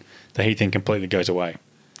 Paladin. The heat thing completely goes away.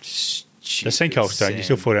 The sinkholes don't. You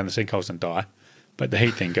still fall down the sinkholes and die, but the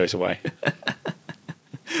heat thing goes away.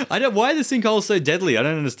 I don't. Why are the sinkholes so deadly? I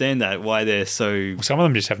don't understand that. Why they're so. Some of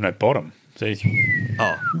them just have no bottom. So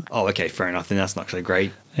Oh, okay. Fair enough. Then that's not actually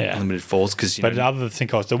great. Yeah. Unlimited falls because but other than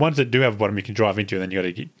sinkholes, the ones that do have a bottom, you can drive into, and then you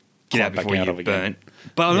got to get out before you of get again. burnt.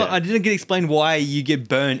 But Yeah. I didn't get explained why you get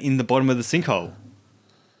burnt in the bottom of the sinkhole.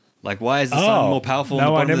 Like, why is the sun more powerful in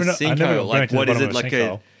the bottom of the I never sinkhole? got Like, burnt in what the is bottom it of like?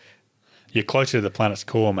 sinkhole. You're closer to the planet's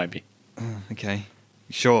core, maybe. Okay,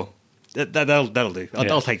 sure. That'll do.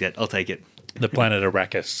 Yeah. I'll take that. I'll take it. The planet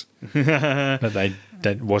Arrakis.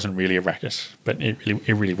 that wasn't really Arrakis, but it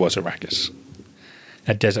really was Arrakis.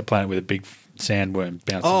 A desert planet with a big sandworm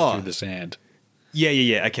bouncing through the sand.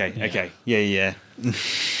 Yeah. Okay. Yeah.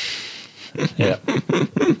 Yeah.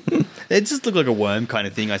 It just looked like a worm kind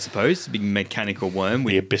of thing, I suppose. A big mechanical worm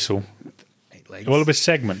with The abyssal. 8 legs. Well, it was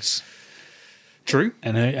segments. True.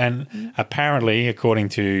 And apparently, according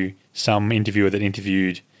to some interviewer that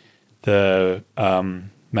interviewed the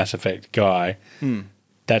Mass Effect guy,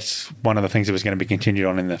 that's one of the things that was going to be continued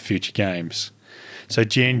on in the future games. So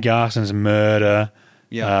Jane Garson's murder,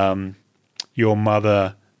 your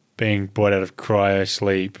mother being brought out of cryo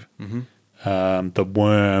sleep, the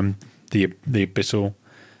worm, the abyssal.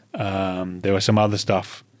 There was some other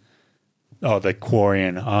stuff. Oh, the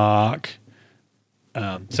Quarian Ark.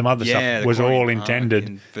 Some other Yeah, stuff the was Quarian all Ark intended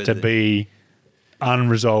and for to the- be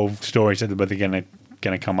unresolved stories that were going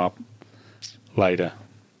to come up later.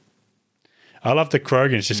 I love the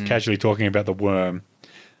Krogans just casually talking about the worm.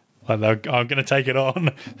 Like I'm going to take it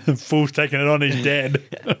on. Fool's taking it on. He's dead.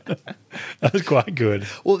 That was quite good.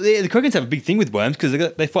 Well, the Krogans have a big thing with worms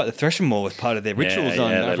because they fight the Thresher Maw as part of their rituals. yeah,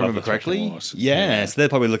 on, they if I love remember the Thresher correctly. Maws. Yeah, so they're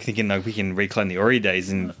probably thinking like we can reclaim the Ori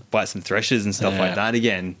days and fight some Threshers and stuff Yeah. like that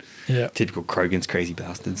again. Yeah. Typical Krogans, crazy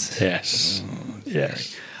bastards. Yes.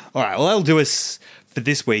 Yes. All right, well, that'll do us for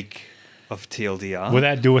this week of TLDR. Will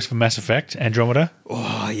that do us for Mass Effect Andromeda?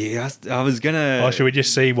 Oh, yeah, I was gonna. Or should we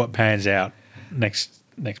just see what pans out next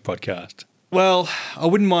podcast? Well, I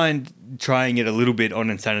wouldn't mind trying it a little bit on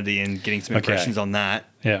Insanity and getting some Okay. impressions on that.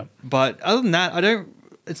 Yeah. But other than that, I don't.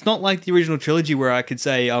 It's not like the original trilogy where I could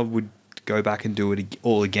say I would go back and do it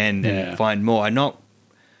all again Yeah. and find more. I'm not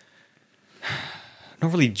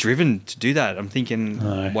really driven to do that. I'm thinking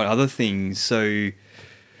No. what other things. So,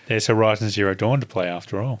 There's Horizon Zero Dawn to play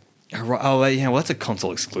after all. oh yeah, well that's a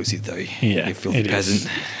console exclusive though. Yeah. You filthy it is.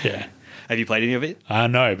 peasant. Yeah. Have you played any of it? I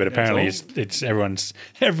know, but apparently all? it's everyone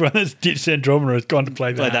that's ditched Andromeda has gone to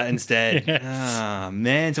play that. Play that instead. Yes. Ah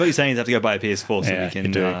man. So what you're saying is I have to go buy a PS4 so Yeah, we you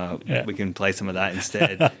can do. Yeah. we can play some of that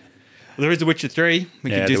instead. Well, there is The Witcher 3.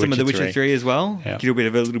 We Yeah, can do The some of The Witcher Witcher 3 3 as well. Yeah. Give a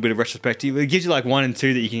little bit of retrospective. It gives you like 1 and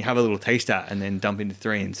 2 that you can have a little taste at and then dump into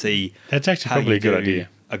 3 and see That's actually how probably you a good do idea.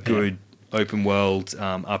 A good open world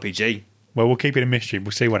RPG. Well, we'll keep it a mystery.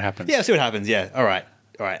 We'll see what happens. Yeah, see what happens. Yeah. All right.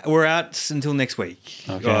 We're out until next week.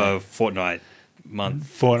 Okay. Fortnight. month,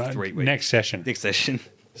 For 3 weeks. next session. Next session.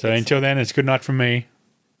 So until then, it's good night from me.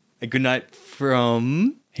 A good night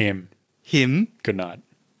from Him. him. Good night.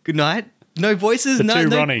 Good night. No voices, The no two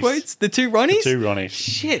Ronnies. quotes. The two Ronnies? Two Ronnies.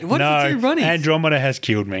 Shit, what no, are the two Ronnies? Andromeda has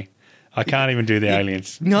killed me. I can't even do the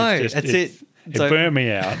aliens. No, It's that's it. It So- burnt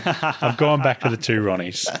me out. I've gone back to the two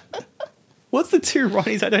Ronnies. What's the two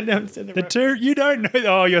Ronnies? I don't understand The two, you don't know.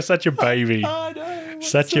 Oh, you're such a baby. Oh, no.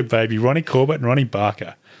 Such a baby. Ronnie Corbett and Ronnie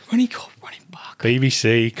Barker. Ronnie Barker.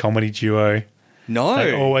 BBC comedy duo. No.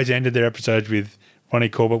 They always ended their episodes with Ronnie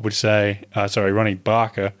Corbett would say, Ronnie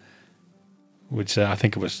Barker would say, I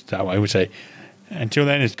think it was that way, would say, until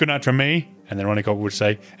then, it's good night from me. And then Ronnie Corbett would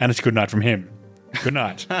say, and it's good night from him. Good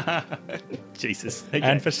night. Jesus. Okay.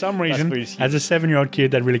 And for some That's reason, pretty cute. as a 7-year-old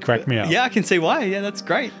kid, that really cracked me up. Yeah, I can see why. Yeah, that's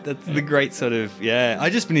great. That's the great sort of, yeah. I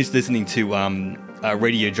just finished listening to a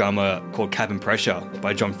radio drama called Cabin Pressure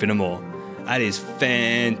by John Finnemore. That is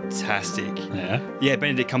fantastic. Yeah. Yeah,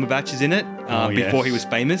 Benedict Cumberbatch is in it Oh, before yes. he was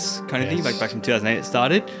famous, kind of thing. Yes. Back from 2008 it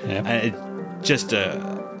started. Yeah. And it's just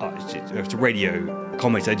it's a radio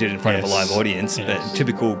comics they did in front of a Yes. live audience, Yes. but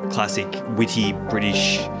typical classic witty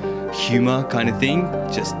British humor kind of thing.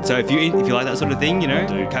 Just so if you like that sort of thing, you know,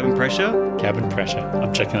 do. Cabin Pressure. Cabin Pressure.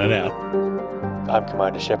 I'm checking it out. I'm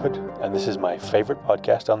Commander Shepard, and this is my favorite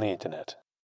podcast on the internet.